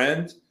had a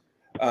friend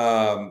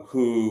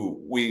who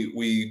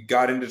we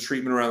got into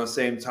treatment around the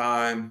same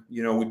time.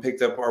 We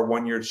picked up our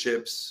 1-year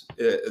chips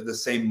the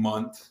same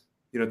month,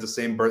 at the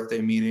same birthday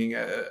meeting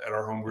at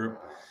our home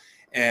group.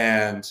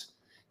 And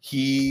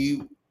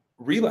he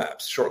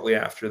relapsed shortly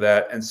after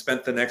that and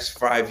spent the next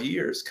 5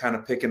 years kind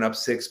of picking up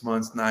 6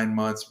 months, 9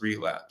 months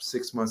relapse,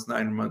 6 months,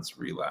 9 months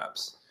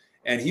relapse.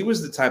 And he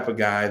was the type of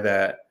guy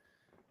that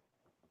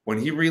when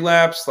he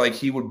relapsed, like,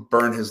 he would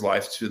burn his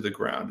life to the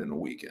ground in a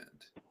weekend,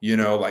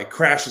 like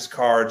crash his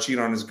car, cheat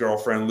on his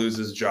girlfriend, lose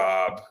his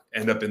job,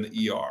 end up in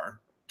the ER,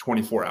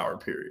 24-hour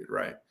period.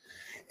 Right.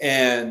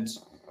 And,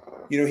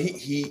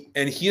 he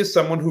is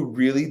someone who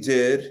really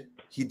did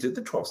he did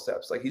the 12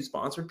 steps. Like, he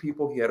sponsored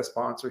people. He had a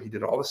sponsor. He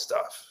did all the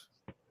stuff,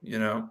 you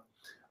know,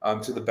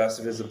 to the best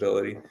of his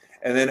ability.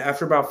 And then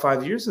after about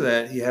 5 years of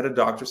that, he had a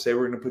doctor say,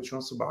 we're going to put you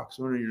on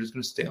Suboxone, and you're just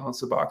going to stay on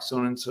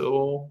Suboxone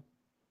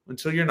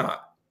until you're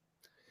not.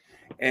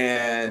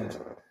 And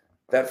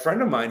that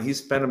friend of mine, he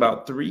spent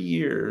about 3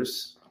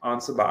 years on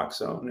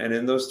Suboxone. And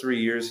in those 3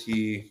 years,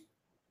 he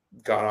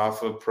got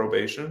off of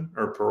probation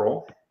or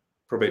parole.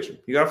 Probation.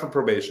 He got off of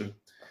probation.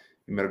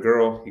 He met a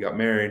girl. He got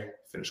married,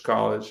 finished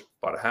college,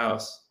 bought a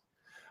house.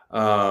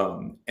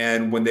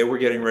 And when they were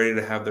getting ready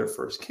to have their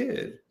first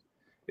kid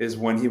is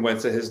when he went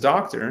to his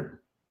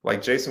doctor,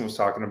 like Jason was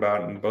talking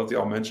about, and both of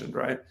y'all mentioned,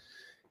 right?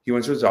 He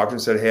went to his doctor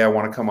and said, hey, I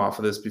want to come off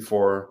of this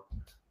before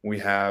we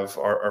have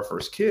our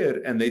first kid.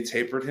 And they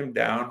tapered him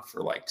down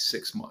for like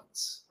 6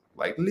 months,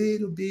 like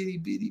little bitty.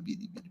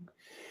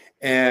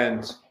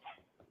 And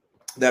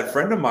that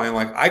friend of mine,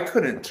 like, I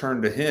couldn't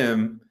turn to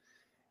him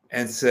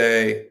and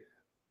say,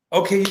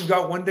 okay, you've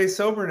got 1 day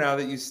sober now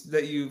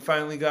that you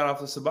finally got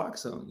off the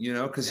Suboxone, you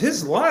know, because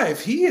his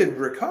life, he had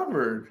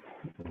recovered,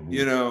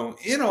 you know,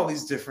 in all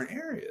these different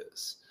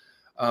areas.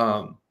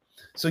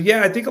 So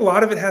yeah, I think a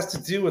lot of it has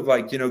to do with,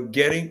 like, you know,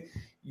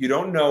 you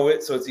don't know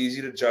it, so it's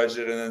easy to judge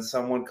it, and then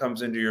someone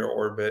comes into your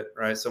orbit,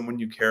 right? Someone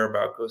you care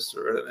about goes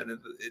through it, and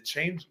it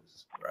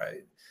changes,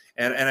 right?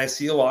 And I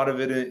see a lot of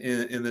it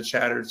in the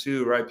chatter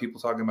too, right? People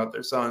talking about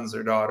their sons,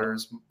 their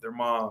daughters, their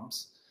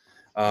moms,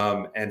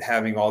 and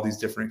having all these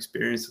different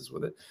experiences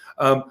with it.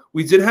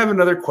 We did have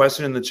another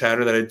question in the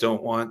chatter that I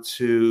don't want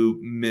to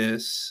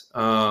miss.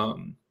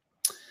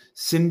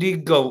 Cindy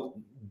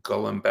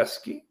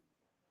Golembeski,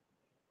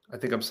 I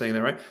think I'm saying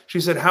that right.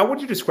 She said, how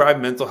would you describe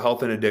mental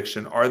health and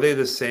addiction? Are they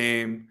the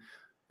same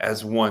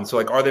as one? So,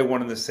 like, are they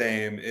one and the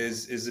same?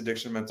 Is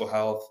addiction mental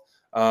health?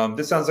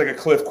 This sounds like a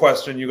Cliff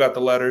question. You got the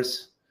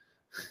letters.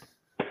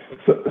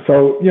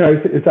 So you know,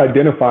 it's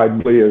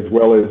identified as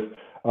well as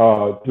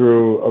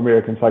through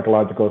American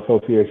Psychological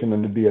Association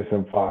and the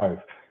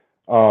DSM-5.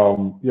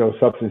 You know,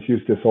 substance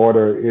use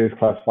disorder is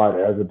classified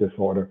as a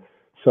disorder.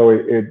 So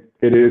it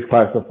is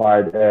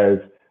classified as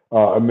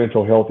a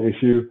mental health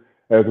issue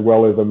as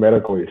well as a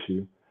medical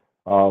issue.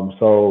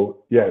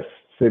 So yes,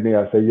 Sydney,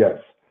 I say yes.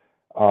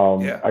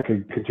 I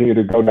could continue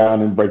to go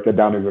down and break that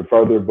down even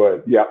further,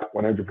 but yeah,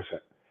 100%.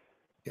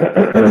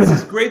 Yeah. And this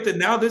is great that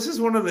now this is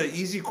one of the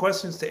easy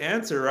questions to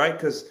answer, right?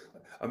 Because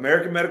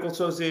American Medical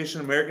Association,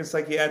 American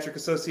Psychiatric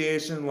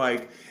Association,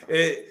 like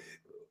I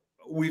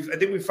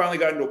think we've finally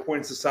gotten to a point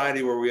in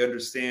society where we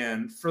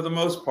understand, for the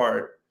most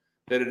part,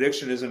 that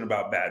addiction isn't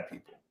about bad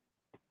people.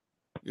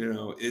 You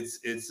know, it's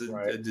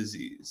a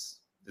disease.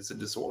 It's a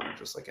disorder,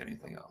 just like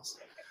anything else.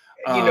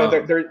 You know,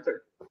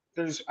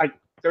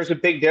 there's a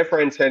big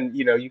difference, and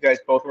you know, you guys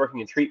both working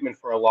in treatment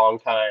for a long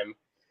time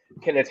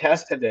can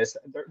attest to this.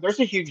 There's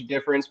a huge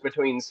difference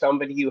between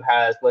somebody who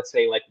has, let's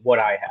say, like what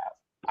I have.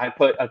 I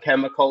put a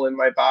chemical in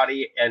my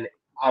body and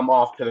I'm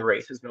off to the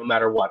races no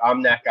matter what.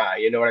 I'm that guy.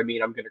 You know what I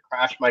mean? I'm going to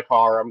crash my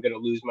car. I'm going to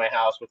lose my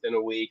house within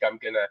a week.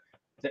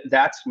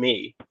 That's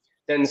me.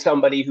 Then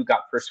somebody who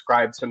got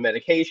prescribed some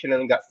medication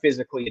and got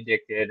physically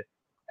addicted.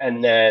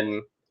 And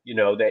then, you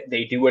know,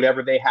 they do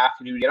whatever they have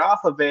to do to get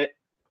off of it.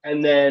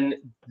 And then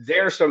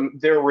they're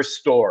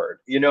restored.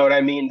 You know what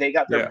I mean? They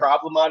got their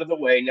problem out of the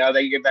way. Now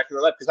they get back to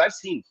their life. Because I've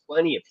seen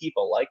plenty of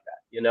people like that.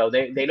 You know,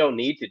 they don't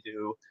need to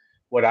do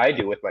what I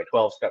do with my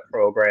 12-step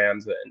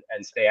programs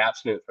and stay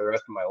abstinent for the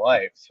rest of my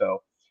life.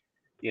 So,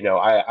 you know,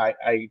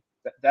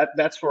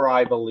 that's where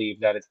I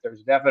believe that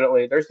there's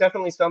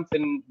definitely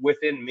something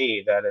within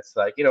me that it's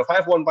like, you know, if I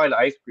have one bite of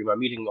ice cream,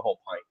 I'm eating the whole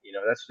pint. You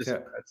know, that's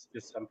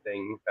just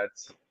something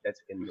that's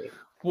in me.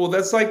 Well,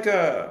 that's like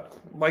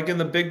in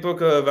the big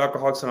book of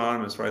Alcoholics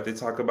Anonymous, right? They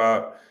talk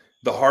about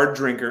the hard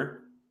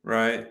drinker,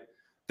 right?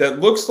 That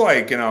looks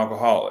like an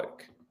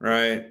alcoholic,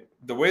 right?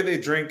 The way they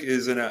drink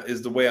is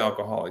the way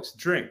alcoholics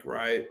drink,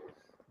 right?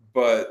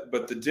 But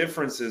the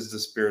difference is the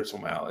spiritual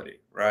malady,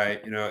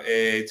 right? You know,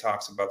 AA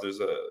talks about there's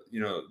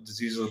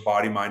disease of the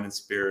body, mind, and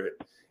spirit.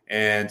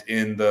 And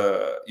in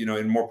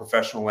in more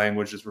professional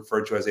language, it's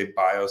referred to as a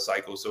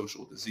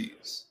biopsychosocial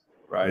disease,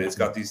 right? Mm-hmm. It's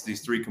got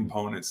these three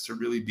components to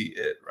really be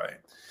it, right?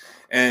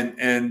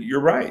 And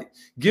you're right.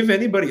 Give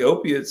anybody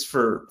opiates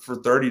for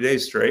 30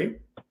 days straight,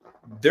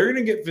 they're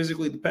going to get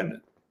physically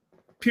dependent,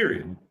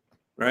 period.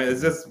 Right?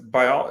 That's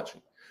biology.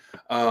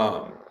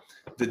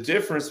 The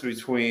difference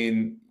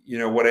between, you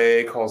know, what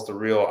AA calls the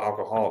real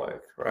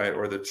alcoholic, right,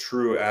 or the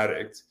true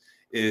addict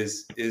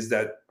is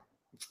that,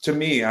 to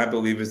me, I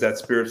believe, is that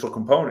spiritual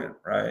component,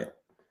 right?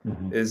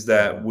 Mm-hmm. Is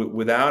that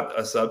without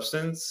a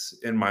substance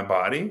in my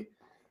body,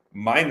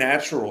 my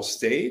natural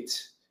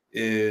state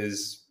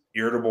is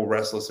irritable,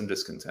 restless, and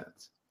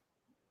discontent.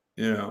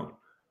 You know,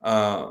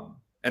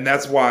 and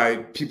that's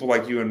why people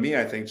like you and me,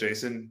 I think,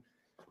 Jason,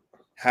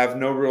 have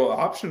no real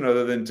option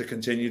other than to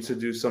continue to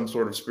do some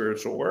sort of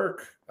spiritual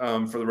work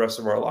for the rest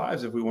of our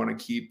lives if we want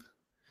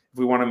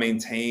to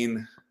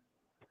maintain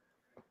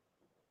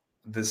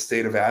the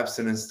state of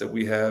abstinence that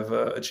we have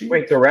achieved.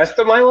 Wait, the rest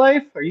of my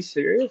life? Are you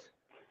serious?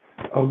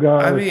 Oh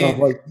God! I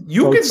mean,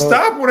 you can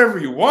stop whatever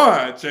you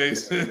want,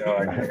 Jason.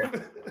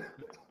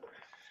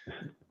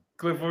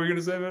 Cliff, what were you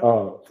gonna say, man?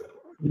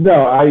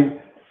 No, I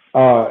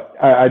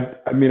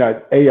mean,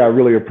 I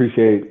really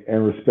appreciate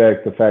and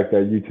respect the fact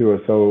that you two are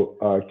so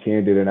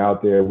candid and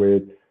out there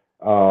with,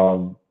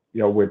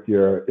 with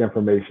your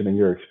information and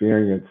your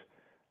experience.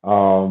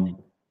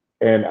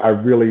 And I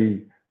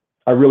really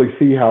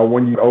see how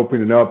when you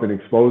open it up and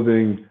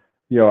exposing,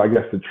 I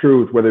guess the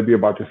truth, whether it be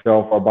about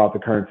yourself or about the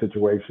current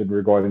situation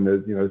regarding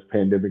the, this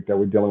pandemic that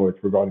we're dealing with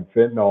regarding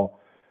fentanyl.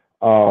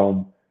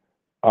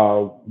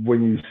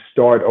 When you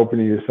start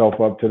opening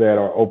yourself up to that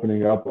or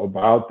opening up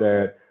about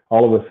that,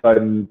 all of a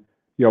sudden,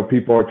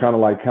 people are trying to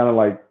kind of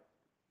like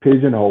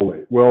pigeonhole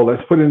it. Well,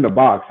 let's put it in a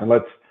box and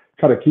let's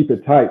try to keep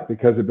it tight,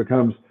 because it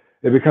becomes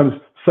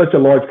such a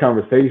large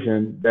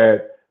conversation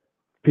that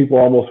people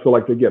almost feel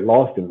like they get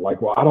lost in it.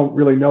 Like, well, I don't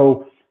really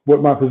know what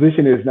my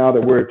position is now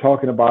that we're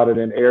talking about it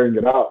and airing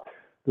it out.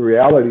 The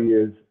reality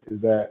is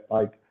that,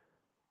 like,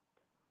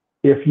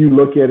 if you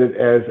look at it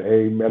as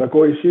a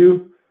medical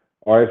issue,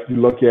 or if you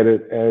look at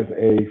it as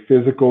a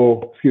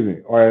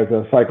or as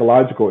a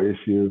psychological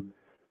issue,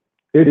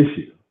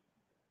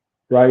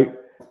 right?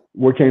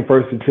 What came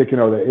first, the chicken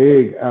or the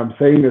egg? I'm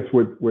saying this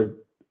with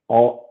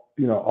all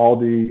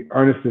the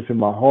earnestness in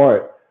my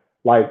heart.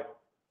 Like,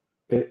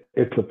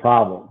 it's a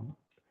problem.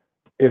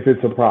 If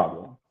it's a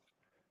problem,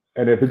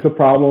 and if it's a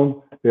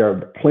problem, there are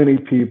plenty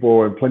of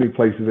people and plenty of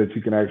places that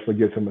you can actually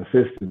get some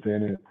assistance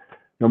in it,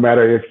 no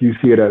matter if you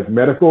see it as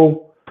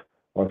medical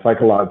or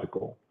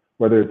psychological,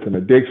 whether it's an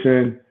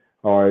addiction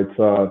or it's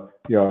a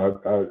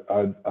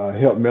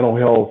mental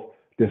health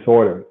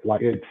disorder.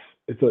 Like,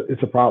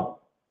 it's a problem.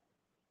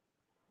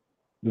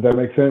 Does that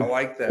make sense? I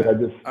like that.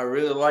 I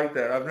really like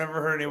that. I've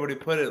never heard anybody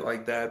put it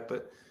like that,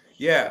 but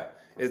yeah,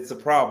 it's a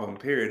problem,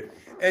 period.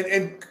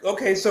 And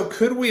okay, so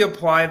could we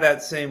apply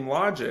that same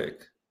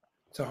logic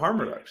to harm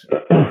reduction,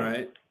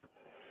 right?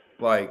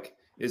 Like,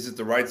 is it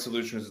the right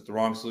solution? Is it the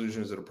wrong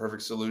solution? Is it a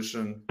perfect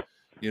solution?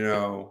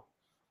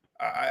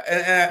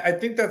 I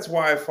think that's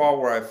why I fall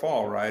where I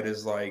fall, right?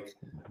 Is like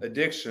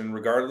addiction,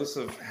 regardless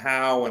of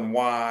how and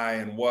why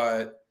and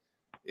what,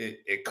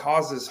 it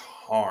causes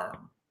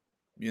harm,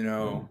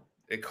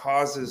 it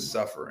causes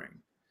suffering.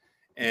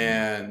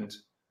 And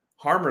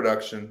harm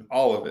reduction,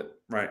 all of it,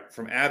 right?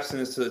 From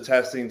abstinence to the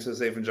testing to the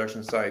safe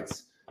injection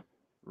sites,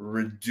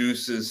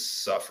 reduces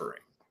suffering.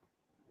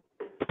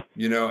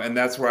 And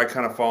that's where I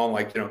kind of fall in,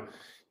 like,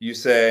 you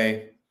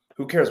say,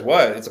 who cares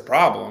what? It's a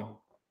problem.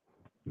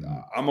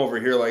 I'm over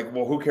here like,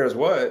 well, who cares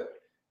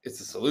what? It's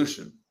a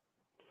solution,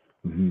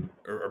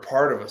 or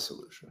part of a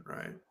solution,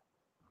 right?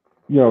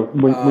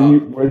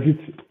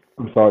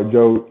 I'm sorry,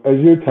 Joe, as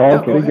you're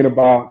talking, thinking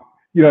about,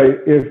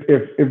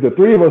 if the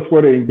three of us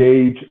were to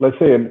engage, let's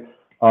say an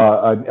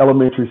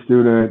elementary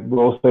student,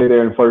 we'll say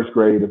they're in first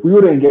grade. If we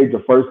were to engage a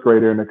first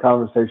grader in a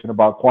conversation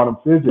about quantum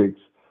physics,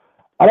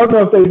 I don't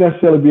know if they'd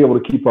necessarily be able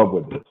to keep up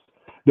with this,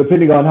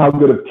 depending on how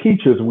good of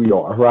teachers we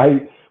are,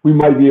 right? We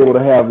might be able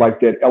to have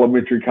like that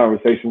elementary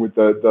conversation with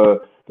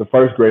the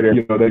first grader.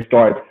 They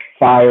start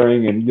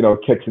firing and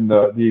catching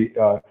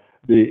the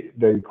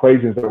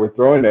equations that we're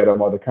throwing at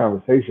them or the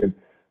conversation.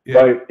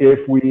 Yeah. But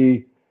if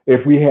we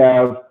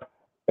have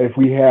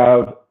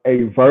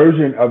a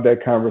version of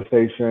that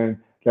conversation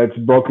that's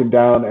broken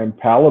down and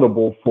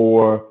palatable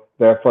for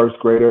that first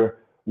grader,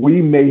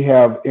 we may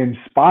have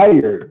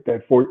inspired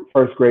that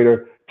first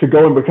grader to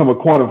go and become a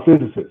quantum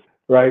physicist,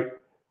 right?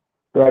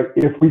 Right.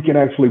 If we can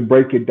actually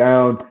break it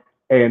down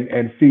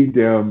and feed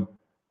them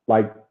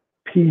like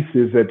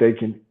pieces that they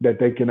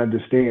can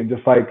understand,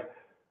 just like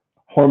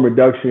harm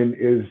reduction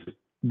is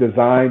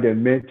designed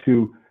and meant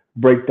to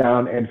break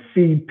down and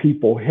feed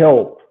people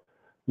help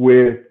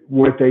with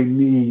what they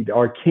need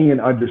or can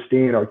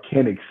understand or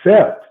can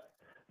accept,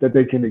 that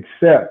they can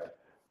accept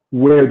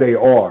where they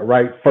are,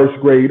 right?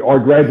 First grade or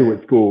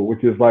graduate school,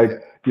 which is like,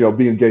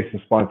 being Jason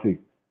Sponti.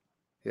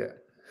 Yeah.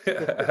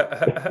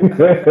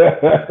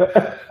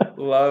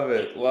 Love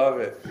it.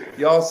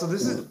 Y'all, so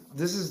this is,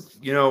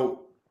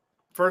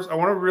 first, I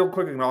want to real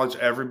quick acknowledge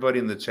everybody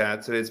in the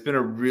chat today. It's been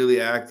a really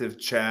active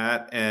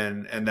chat,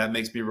 and that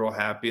makes me real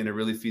happy, and it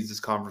really feeds this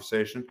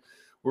conversation.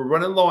 We're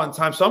running low on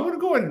time, so I'm going to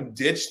go ahead and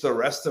ditch the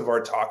rest of our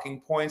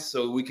talking points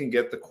so we can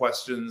get the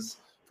questions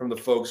from the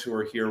folks who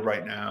are here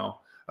right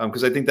now,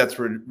 because I think that's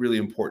really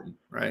important,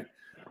 right?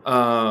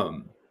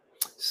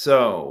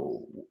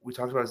 So we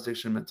talked about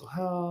addiction and mental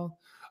health.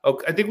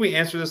 Okay, I think we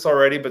answered this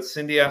already, but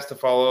Cindy asked a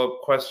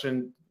follow-up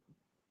question.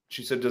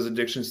 She said, does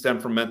addiction stem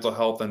from mental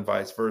health and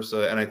vice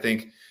versa? And I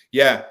think,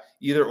 yeah,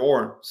 either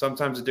or.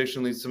 Sometimes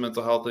addiction leads to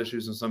mental health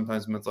issues, and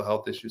sometimes mental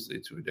health issues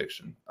lead to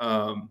addiction.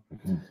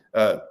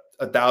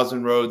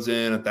 1,000 roads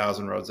in,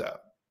 1,000 roads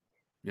out.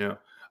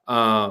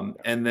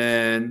 And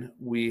then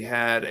we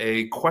had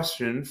a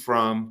question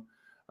from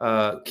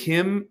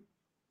Kim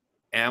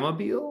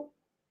Amabile.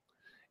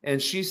 And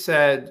she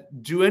said,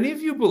 do any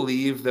of you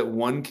believe that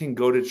one can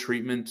go to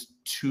treatment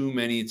too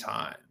many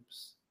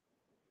times?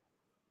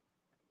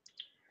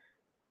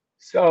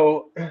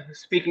 So,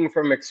 speaking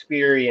from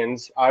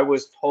experience, I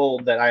was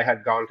told that I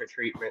had gone to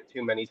treatment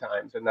too many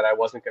times and that I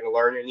wasn't going to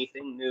learn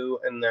anything new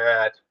and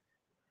that,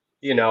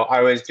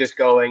 I was just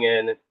going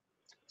in,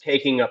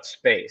 taking up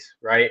space,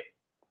 right?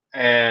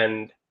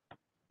 And,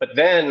 but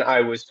then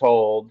I was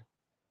told,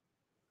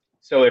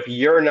 so if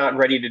you're not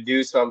ready to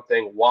do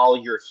something while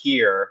you're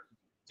here,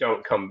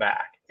 don't come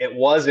back. It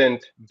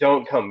wasn't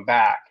don't come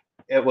back.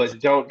 It was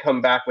don't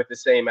come back with the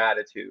same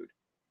attitude.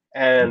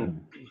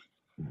 And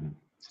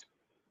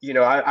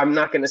I'm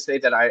not going to say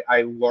that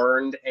I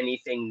learned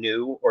anything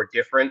new or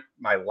different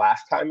my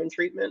last time in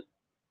treatment,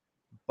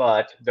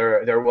 but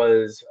there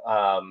was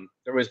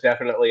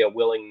definitely a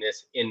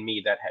willingness in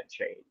me that had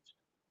changed.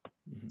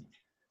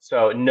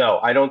 So no,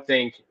 I don't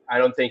think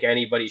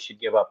anybody should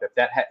give up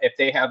if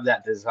they have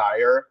that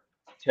desire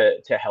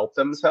to help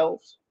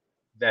themselves,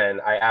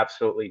 then I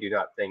absolutely do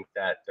not think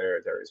that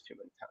there is too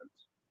many times.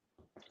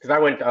 Because I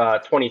went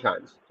 20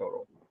 times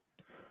total.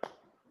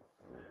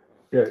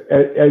 Yeah,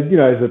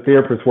 as a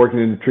therapist working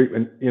in the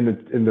treatment in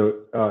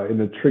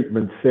the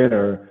treatment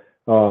center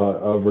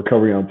of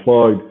Recovery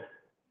Unplugged,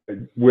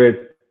 with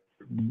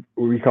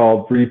what we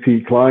call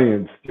repeat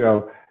clients,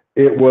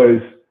 it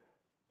was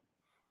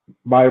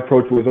my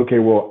approach was, okay,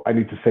 well, I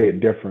need to say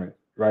it different,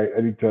 right?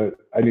 I need to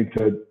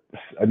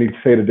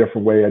say it a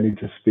different way. I need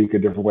to speak a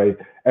different way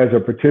as a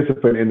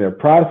participant in their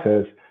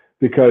process,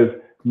 because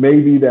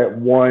maybe that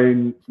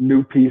one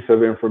new piece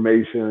of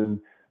information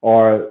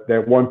or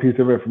that one piece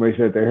of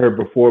information that they heard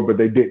before, but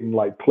they didn't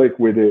click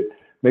with it,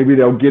 maybe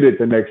they'll get it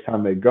the next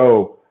time they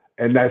go.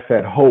 And that's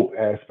that hope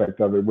aspect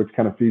of it, which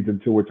kind of feeds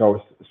into which I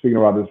was speaking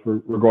about this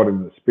regarding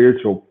the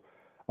spiritual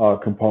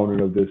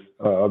component of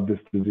this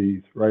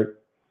disease, right?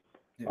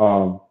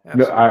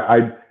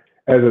 I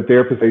as a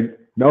therapist say,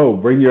 no,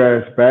 bring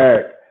your ass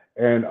back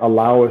and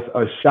allow us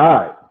a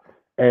shot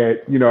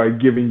at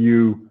giving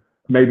you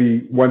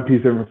maybe one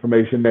piece of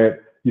information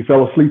that you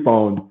fell asleep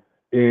on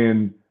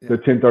in the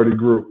 10:30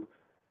 group.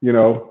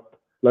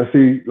 Let's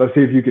see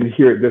if you can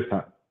hear it this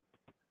time.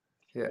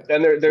 Yeah.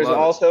 Then there's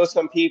also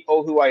some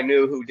people who I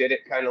knew who did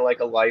it kind of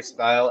like a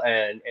lifestyle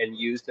and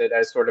used it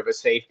as sort of a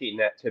safety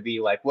net to be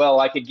like, well,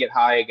 I could get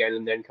high again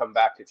and then come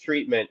back to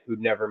treatment,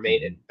 who'd never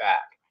made it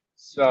back.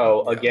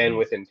 So again,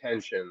 with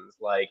intentions,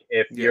 like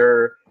if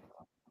you're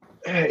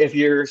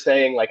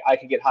saying like I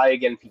could get high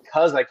again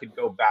because I could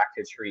go back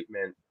to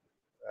treatment,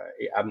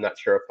 I'm not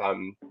sure if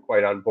I'm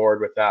quite on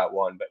board with that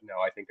one, but no,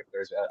 I think if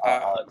there's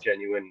a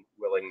genuine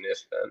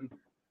willingness, then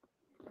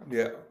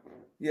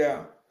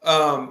yeah.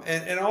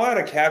 And I'll add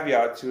a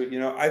caveat to it.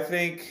 I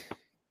think,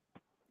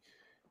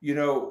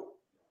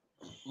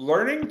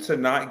 learning to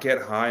not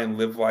get high and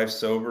live life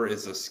sober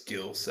is a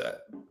skill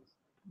set,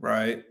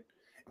 right?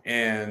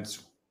 And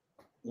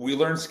we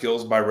learn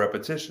skills by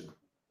repetition,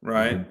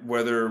 right?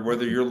 Mm-hmm.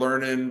 Whether you're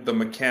learning the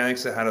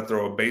mechanics of how to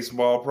throw a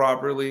baseball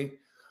properly,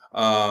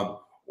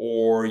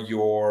 or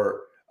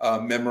you're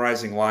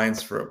memorizing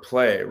lines for a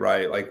play,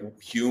 right? Like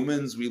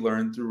humans, we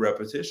learn through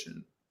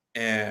repetition.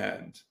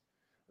 And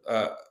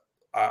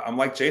I'm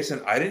like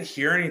Jason, I didn't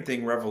hear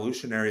anything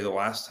revolutionary the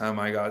last time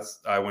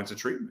I went to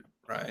treatment,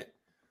 right?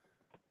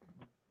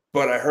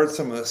 But I heard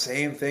some of the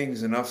same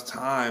things enough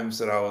times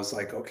that I was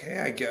like, okay,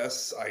 I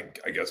guess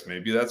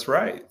maybe that's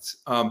right.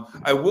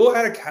 I will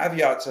add a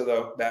caveat to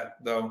that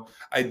though.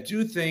 I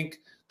do think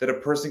that a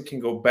person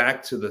can go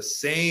back to the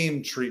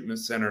same treatment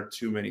center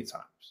too many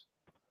times,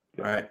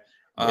 right?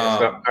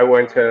 So I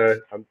went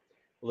to a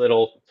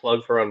little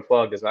plug for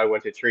Unplugged, as I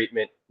went to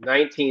treatment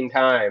 19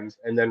 times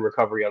and then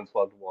Recovery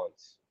Unplugged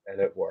once, and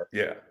it worked.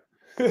 Yeah.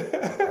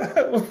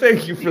 Well,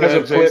 thank you for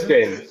because that, of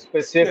Clifton,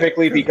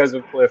 specifically because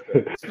of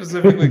Clifton.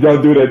 Specifically,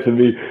 don't do that to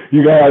me,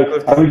 you guys.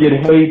 I'm gonna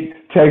get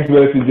hate text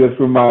messages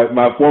from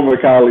my former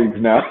colleagues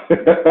now.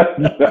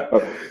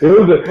 No, it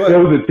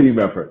was a team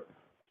effort.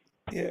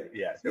 Yeah,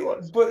 yes, it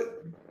was.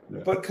 But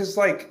because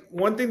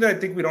one thing that I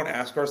think we don't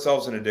ask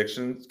ourselves in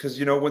addiction, because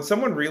when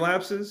someone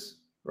relapses,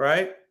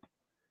 right?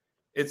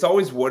 It's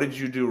always, what did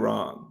you do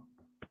wrong?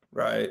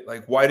 Right?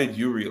 Like, why did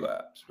you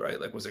relapse? Right?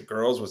 Like, was it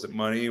girls? Was it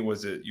money?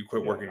 Was it you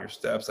quit working your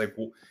steps? Like,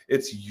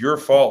 it's your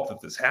fault that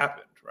this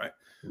happened, right?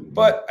 Mm-hmm.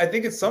 But I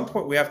think at some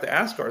point we have to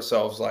ask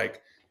ourselves,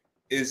 like,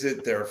 is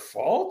it their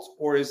fault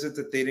or is it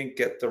that they didn't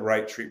get the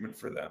right treatment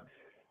for them?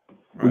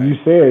 Right? Well, you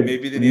said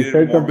maybe they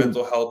needed more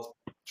mental health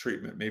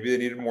treatment. Maybe they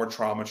needed more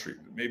trauma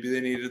treatment. Maybe they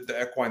needed the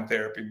equine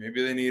therapy.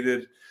 Maybe they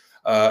needed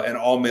an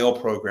all-male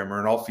program or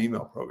an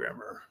all-female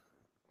program or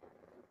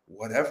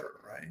whatever.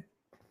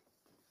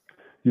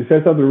 You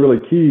said something really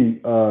key,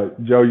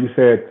 Joe. You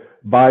said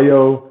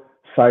bio,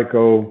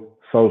 psycho,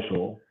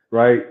 social,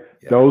 right?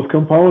 Yeah. Those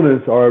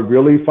components are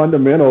really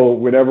fundamental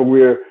whenever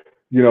we're,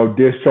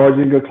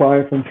 discharging a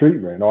client from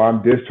treatment or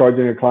I'm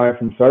discharging a client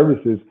from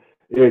services.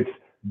 It's,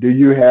 do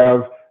you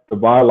have the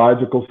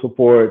biological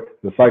support,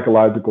 the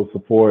psychological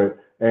support,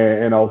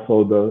 and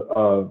also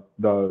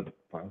the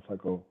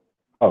psychological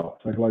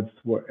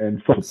support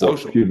and social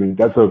support. Excuse me.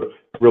 That's a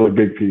really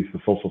big piece, the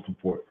social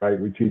support, right?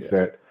 We teach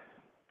that,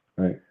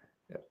 right?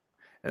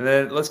 And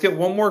then let's get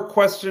one more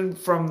question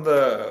from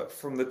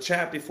the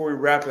chat before we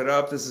wrap it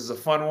up. This is a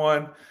fun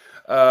one.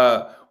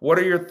 What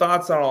are your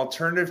thoughts on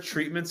alternative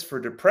treatments for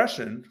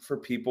depression for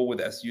people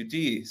with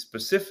SUD,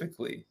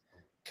 specifically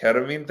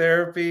ketamine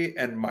therapy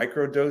and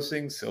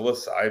microdosing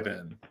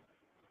psilocybin?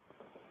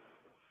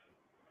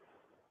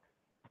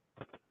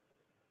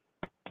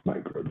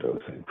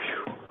 Microdosing.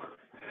 Whew.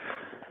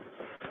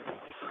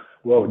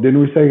 Well, didn't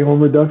we say harm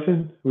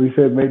reduction? We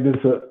said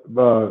maintenance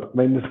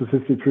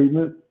assisted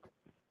treatment.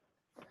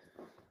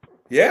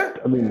 Yeah.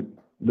 I mean,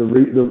 the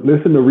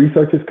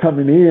research is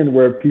coming in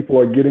where people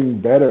are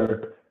getting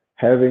better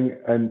having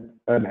an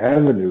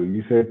avenue.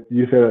 You said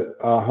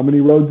how many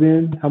roads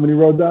in? How many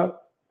roads out?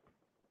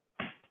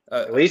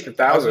 At least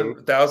 1,000.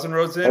 1,000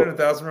 roads in and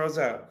 1,000 roads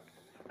out.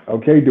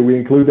 Okay. Do we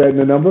include that in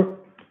the number?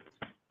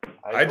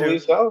 I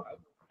believe so.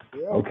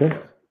 Yeah. Okay.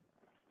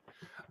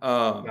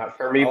 Not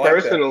for me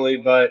personally,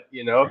 but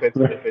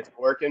if it's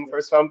working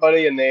for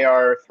somebody and they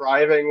are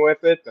thriving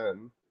with it,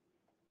 then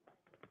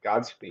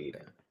Godspeed.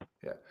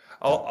 Yeah.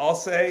 I'll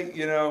say,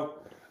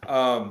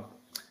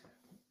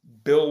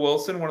 Bill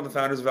Wilson, one of the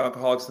founders of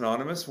Alcoholics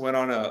Anonymous, went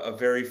on a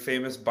very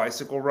famous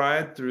bicycle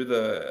ride through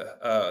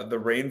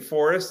the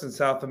rainforest in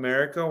South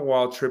America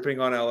while tripping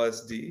on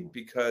LSD,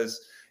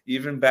 because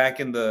even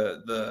back in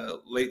the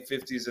late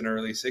 50s and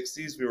early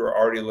 60s, we were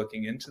already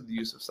looking into the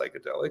use of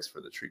psychedelics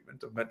for the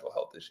treatment of mental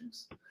health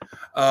issues.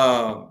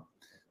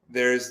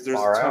 There's a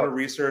ton of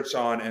research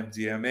on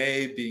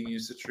MDMA being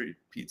used to treat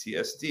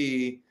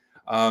PTSD.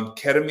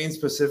 Ketamine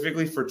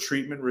specifically for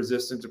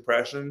treatment-resistant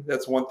depression.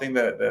 That's one thing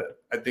that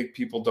I think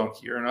people don't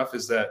hear enough,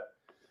 is that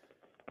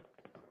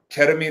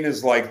ketamine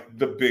is like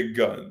the big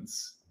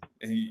guns,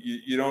 and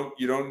you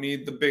don't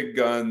need the big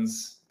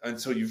guns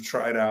until you've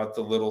tried out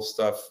the little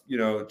stuff,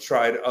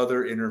 tried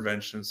other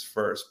interventions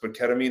first. But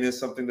ketamine is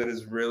something that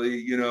is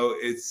really,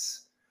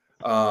 it's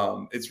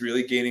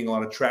really gaining a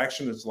lot of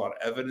traction. There's a lot of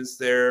evidence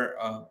there.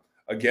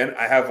 Again,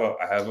 I have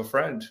a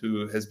friend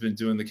who has been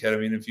doing the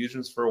ketamine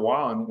infusions for a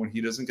while, and when he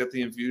doesn't get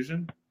the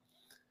infusion,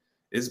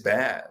 it's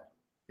bad.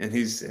 And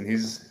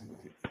he's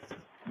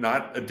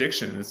not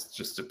addiction; it's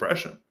just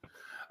depression.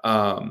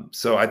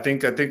 So I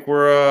think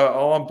we're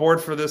all on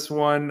board for this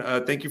one.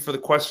 Thank you for the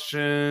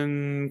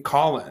question,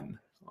 Colin.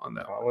 On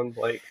that, Colin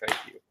Blake,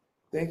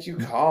 thank you,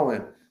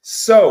 Colin.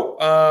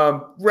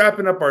 So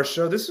wrapping up our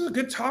show, this is a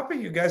good topic,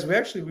 you guys.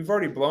 We've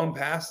already blown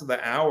past the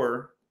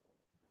hour.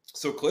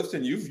 So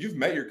Clifton, you've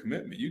met your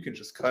commitment. You can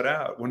just cut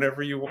out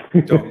whenever you want.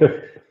 Don't.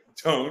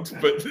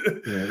 But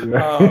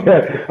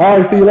all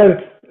right, see you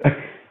later.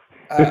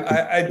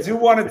 I do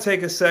want to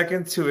take a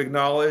second to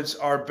acknowledge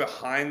our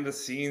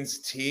behind-the-scenes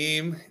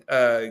team,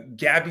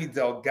 Gabby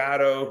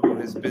Delgado, who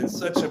has been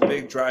such a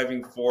big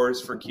driving force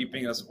for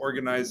keeping us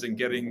organized and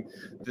getting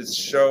this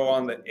show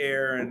on the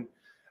air, and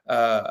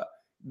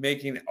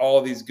making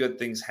all these good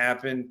things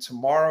happen.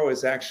 Tomorrow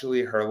is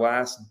actually her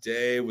last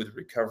day with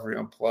Recovery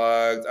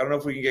Unplugged. I don't know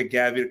if we can get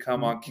Gabby to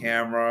come on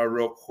camera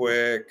real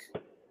quick.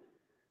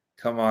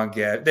 Come on,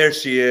 Gab. There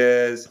she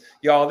is.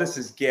 Y'all, this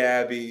is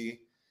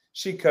Gabby.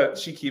 She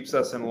keeps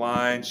us in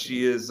line.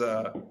 She is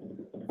a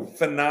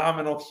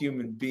phenomenal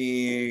human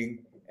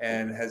being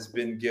and has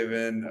been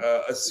given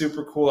a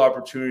super cool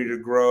opportunity to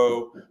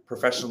grow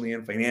professionally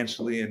and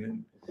financially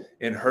and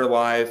in her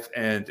life.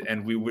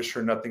 And we wish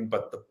her nothing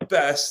but the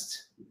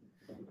best.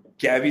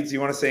 Gabby, do you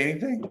want to say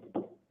anything?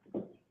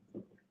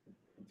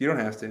 You don't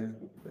have to.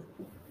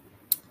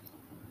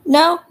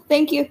 No,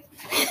 thank you.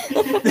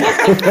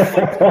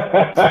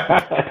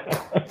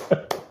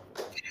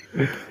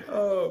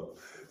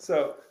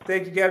 So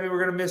thank you, Gabby. We're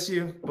gonna miss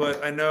you,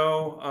 but I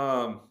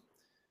know,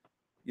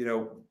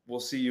 we'll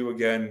see you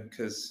again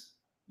because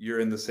you're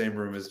in the same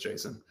room as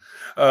Jason.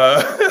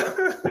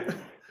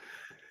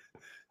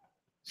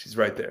 She's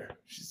right there.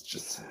 She's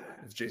just,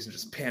 if Jason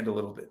just panned a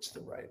little bit to the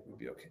right, we'd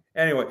be okay.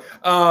 Anyway,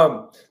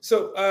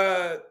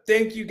 so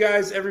thank you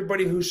guys,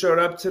 everybody who showed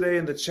up today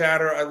in the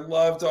chatter. I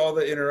loved all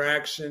the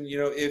interaction.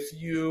 If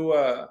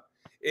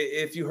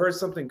you heard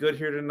something good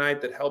here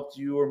tonight that helped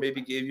you, or maybe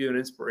gave you an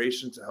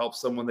inspiration to help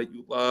someone that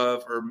you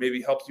love, or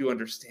maybe helped you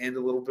understand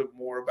a little bit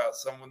more about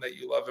someone that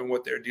you love and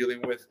what they're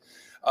dealing with,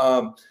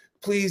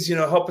 please,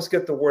 help us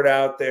get the word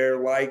out there,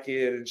 like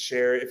it and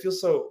share it. It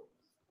feels so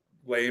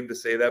lame to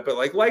say that, but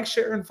like,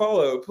 share, and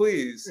follow,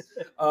 please.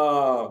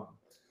 The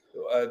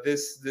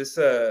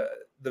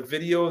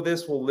video of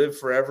this will live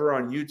forever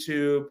on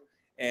YouTube,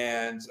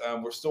 and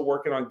we're still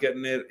working on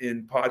getting it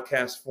in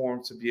podcast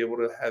form to be able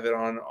to have it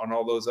on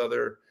all those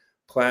other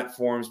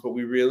platforms. But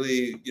we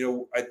really,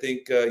 I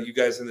think you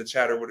guys in the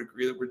chatter would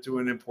agree that we're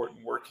doing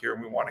important work here,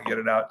 and we want to get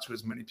it out to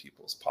as many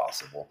people as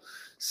possible.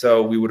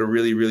 So we would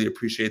really, really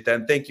appreciate that.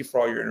 And thank you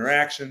for all your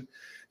interaction.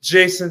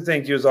 Jason,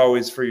 thank you as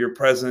always for your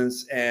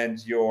presence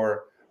and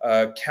your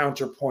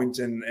counterpoint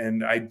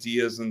and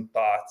ideas and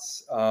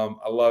thoughts.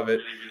 I love it.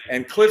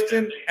 And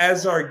Clifton,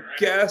 as our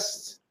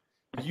guest,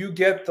 you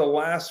get the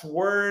last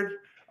word.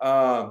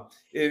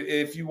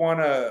 If you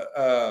want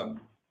to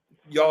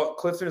y'all,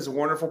 Clifton is a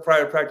wonderful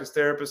private practice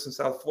therapist in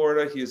South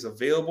Florida. He is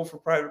available for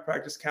private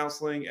practice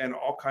counseling and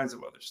all kinds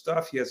of other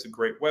stuff. He has a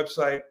great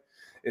website.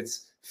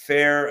 It's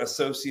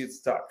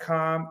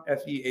fehrassociates.com,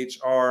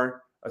 FEHR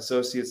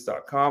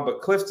associates.com.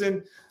 But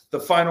Clifton, the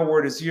final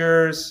word is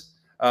yours.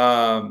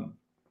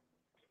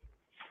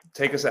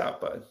 Take us out,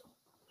 bud.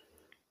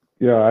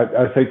 Yeah,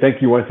 I say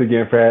thank you once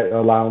again for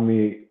allowing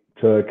me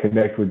to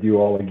connect with you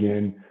all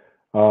again.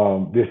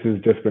 This has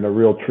just been a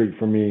real treat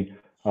for me.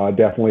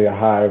 Definitely a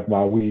high of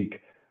my week.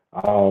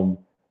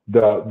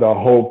 The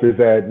hope is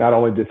that not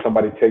only did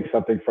somebody take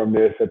something from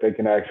this that they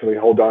can actually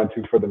hold on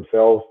to for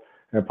themselves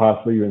and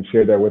possibly even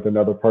share that with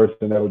another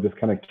person, that will just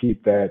kind of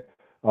keep that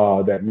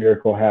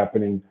miracle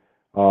happening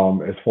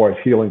as far as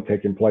healing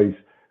taking place.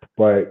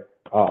 But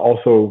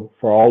also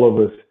for all of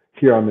us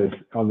here on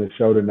this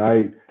show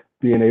tonight,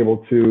 being able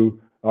to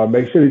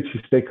make sure that you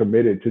stay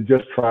committed to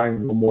just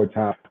trying one more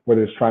time,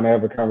 whether it's trying to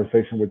have a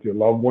conversation with your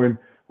loved one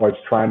or it's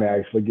trying to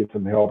actually get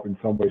some help in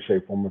some way,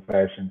 shape, form, or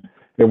fashion.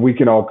 If we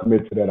can all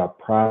commit to that, I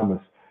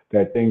promise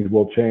that things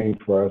will change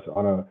for us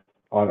on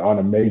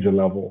a major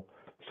level.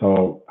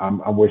 So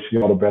I'm wishing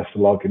you all the best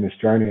of luck in this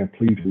journey, and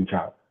please reach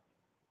out.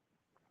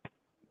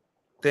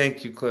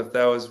 Thank you, Cliff.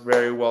 That was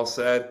very well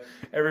said.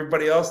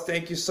 Everybody else,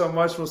 thank you so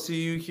much. We'll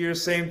see you here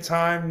same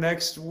time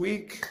next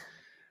week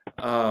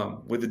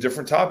with a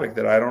different topic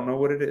that I don't know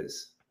what it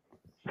is.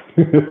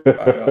 Bye,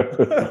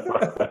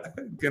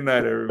 good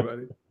night,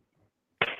 everybody.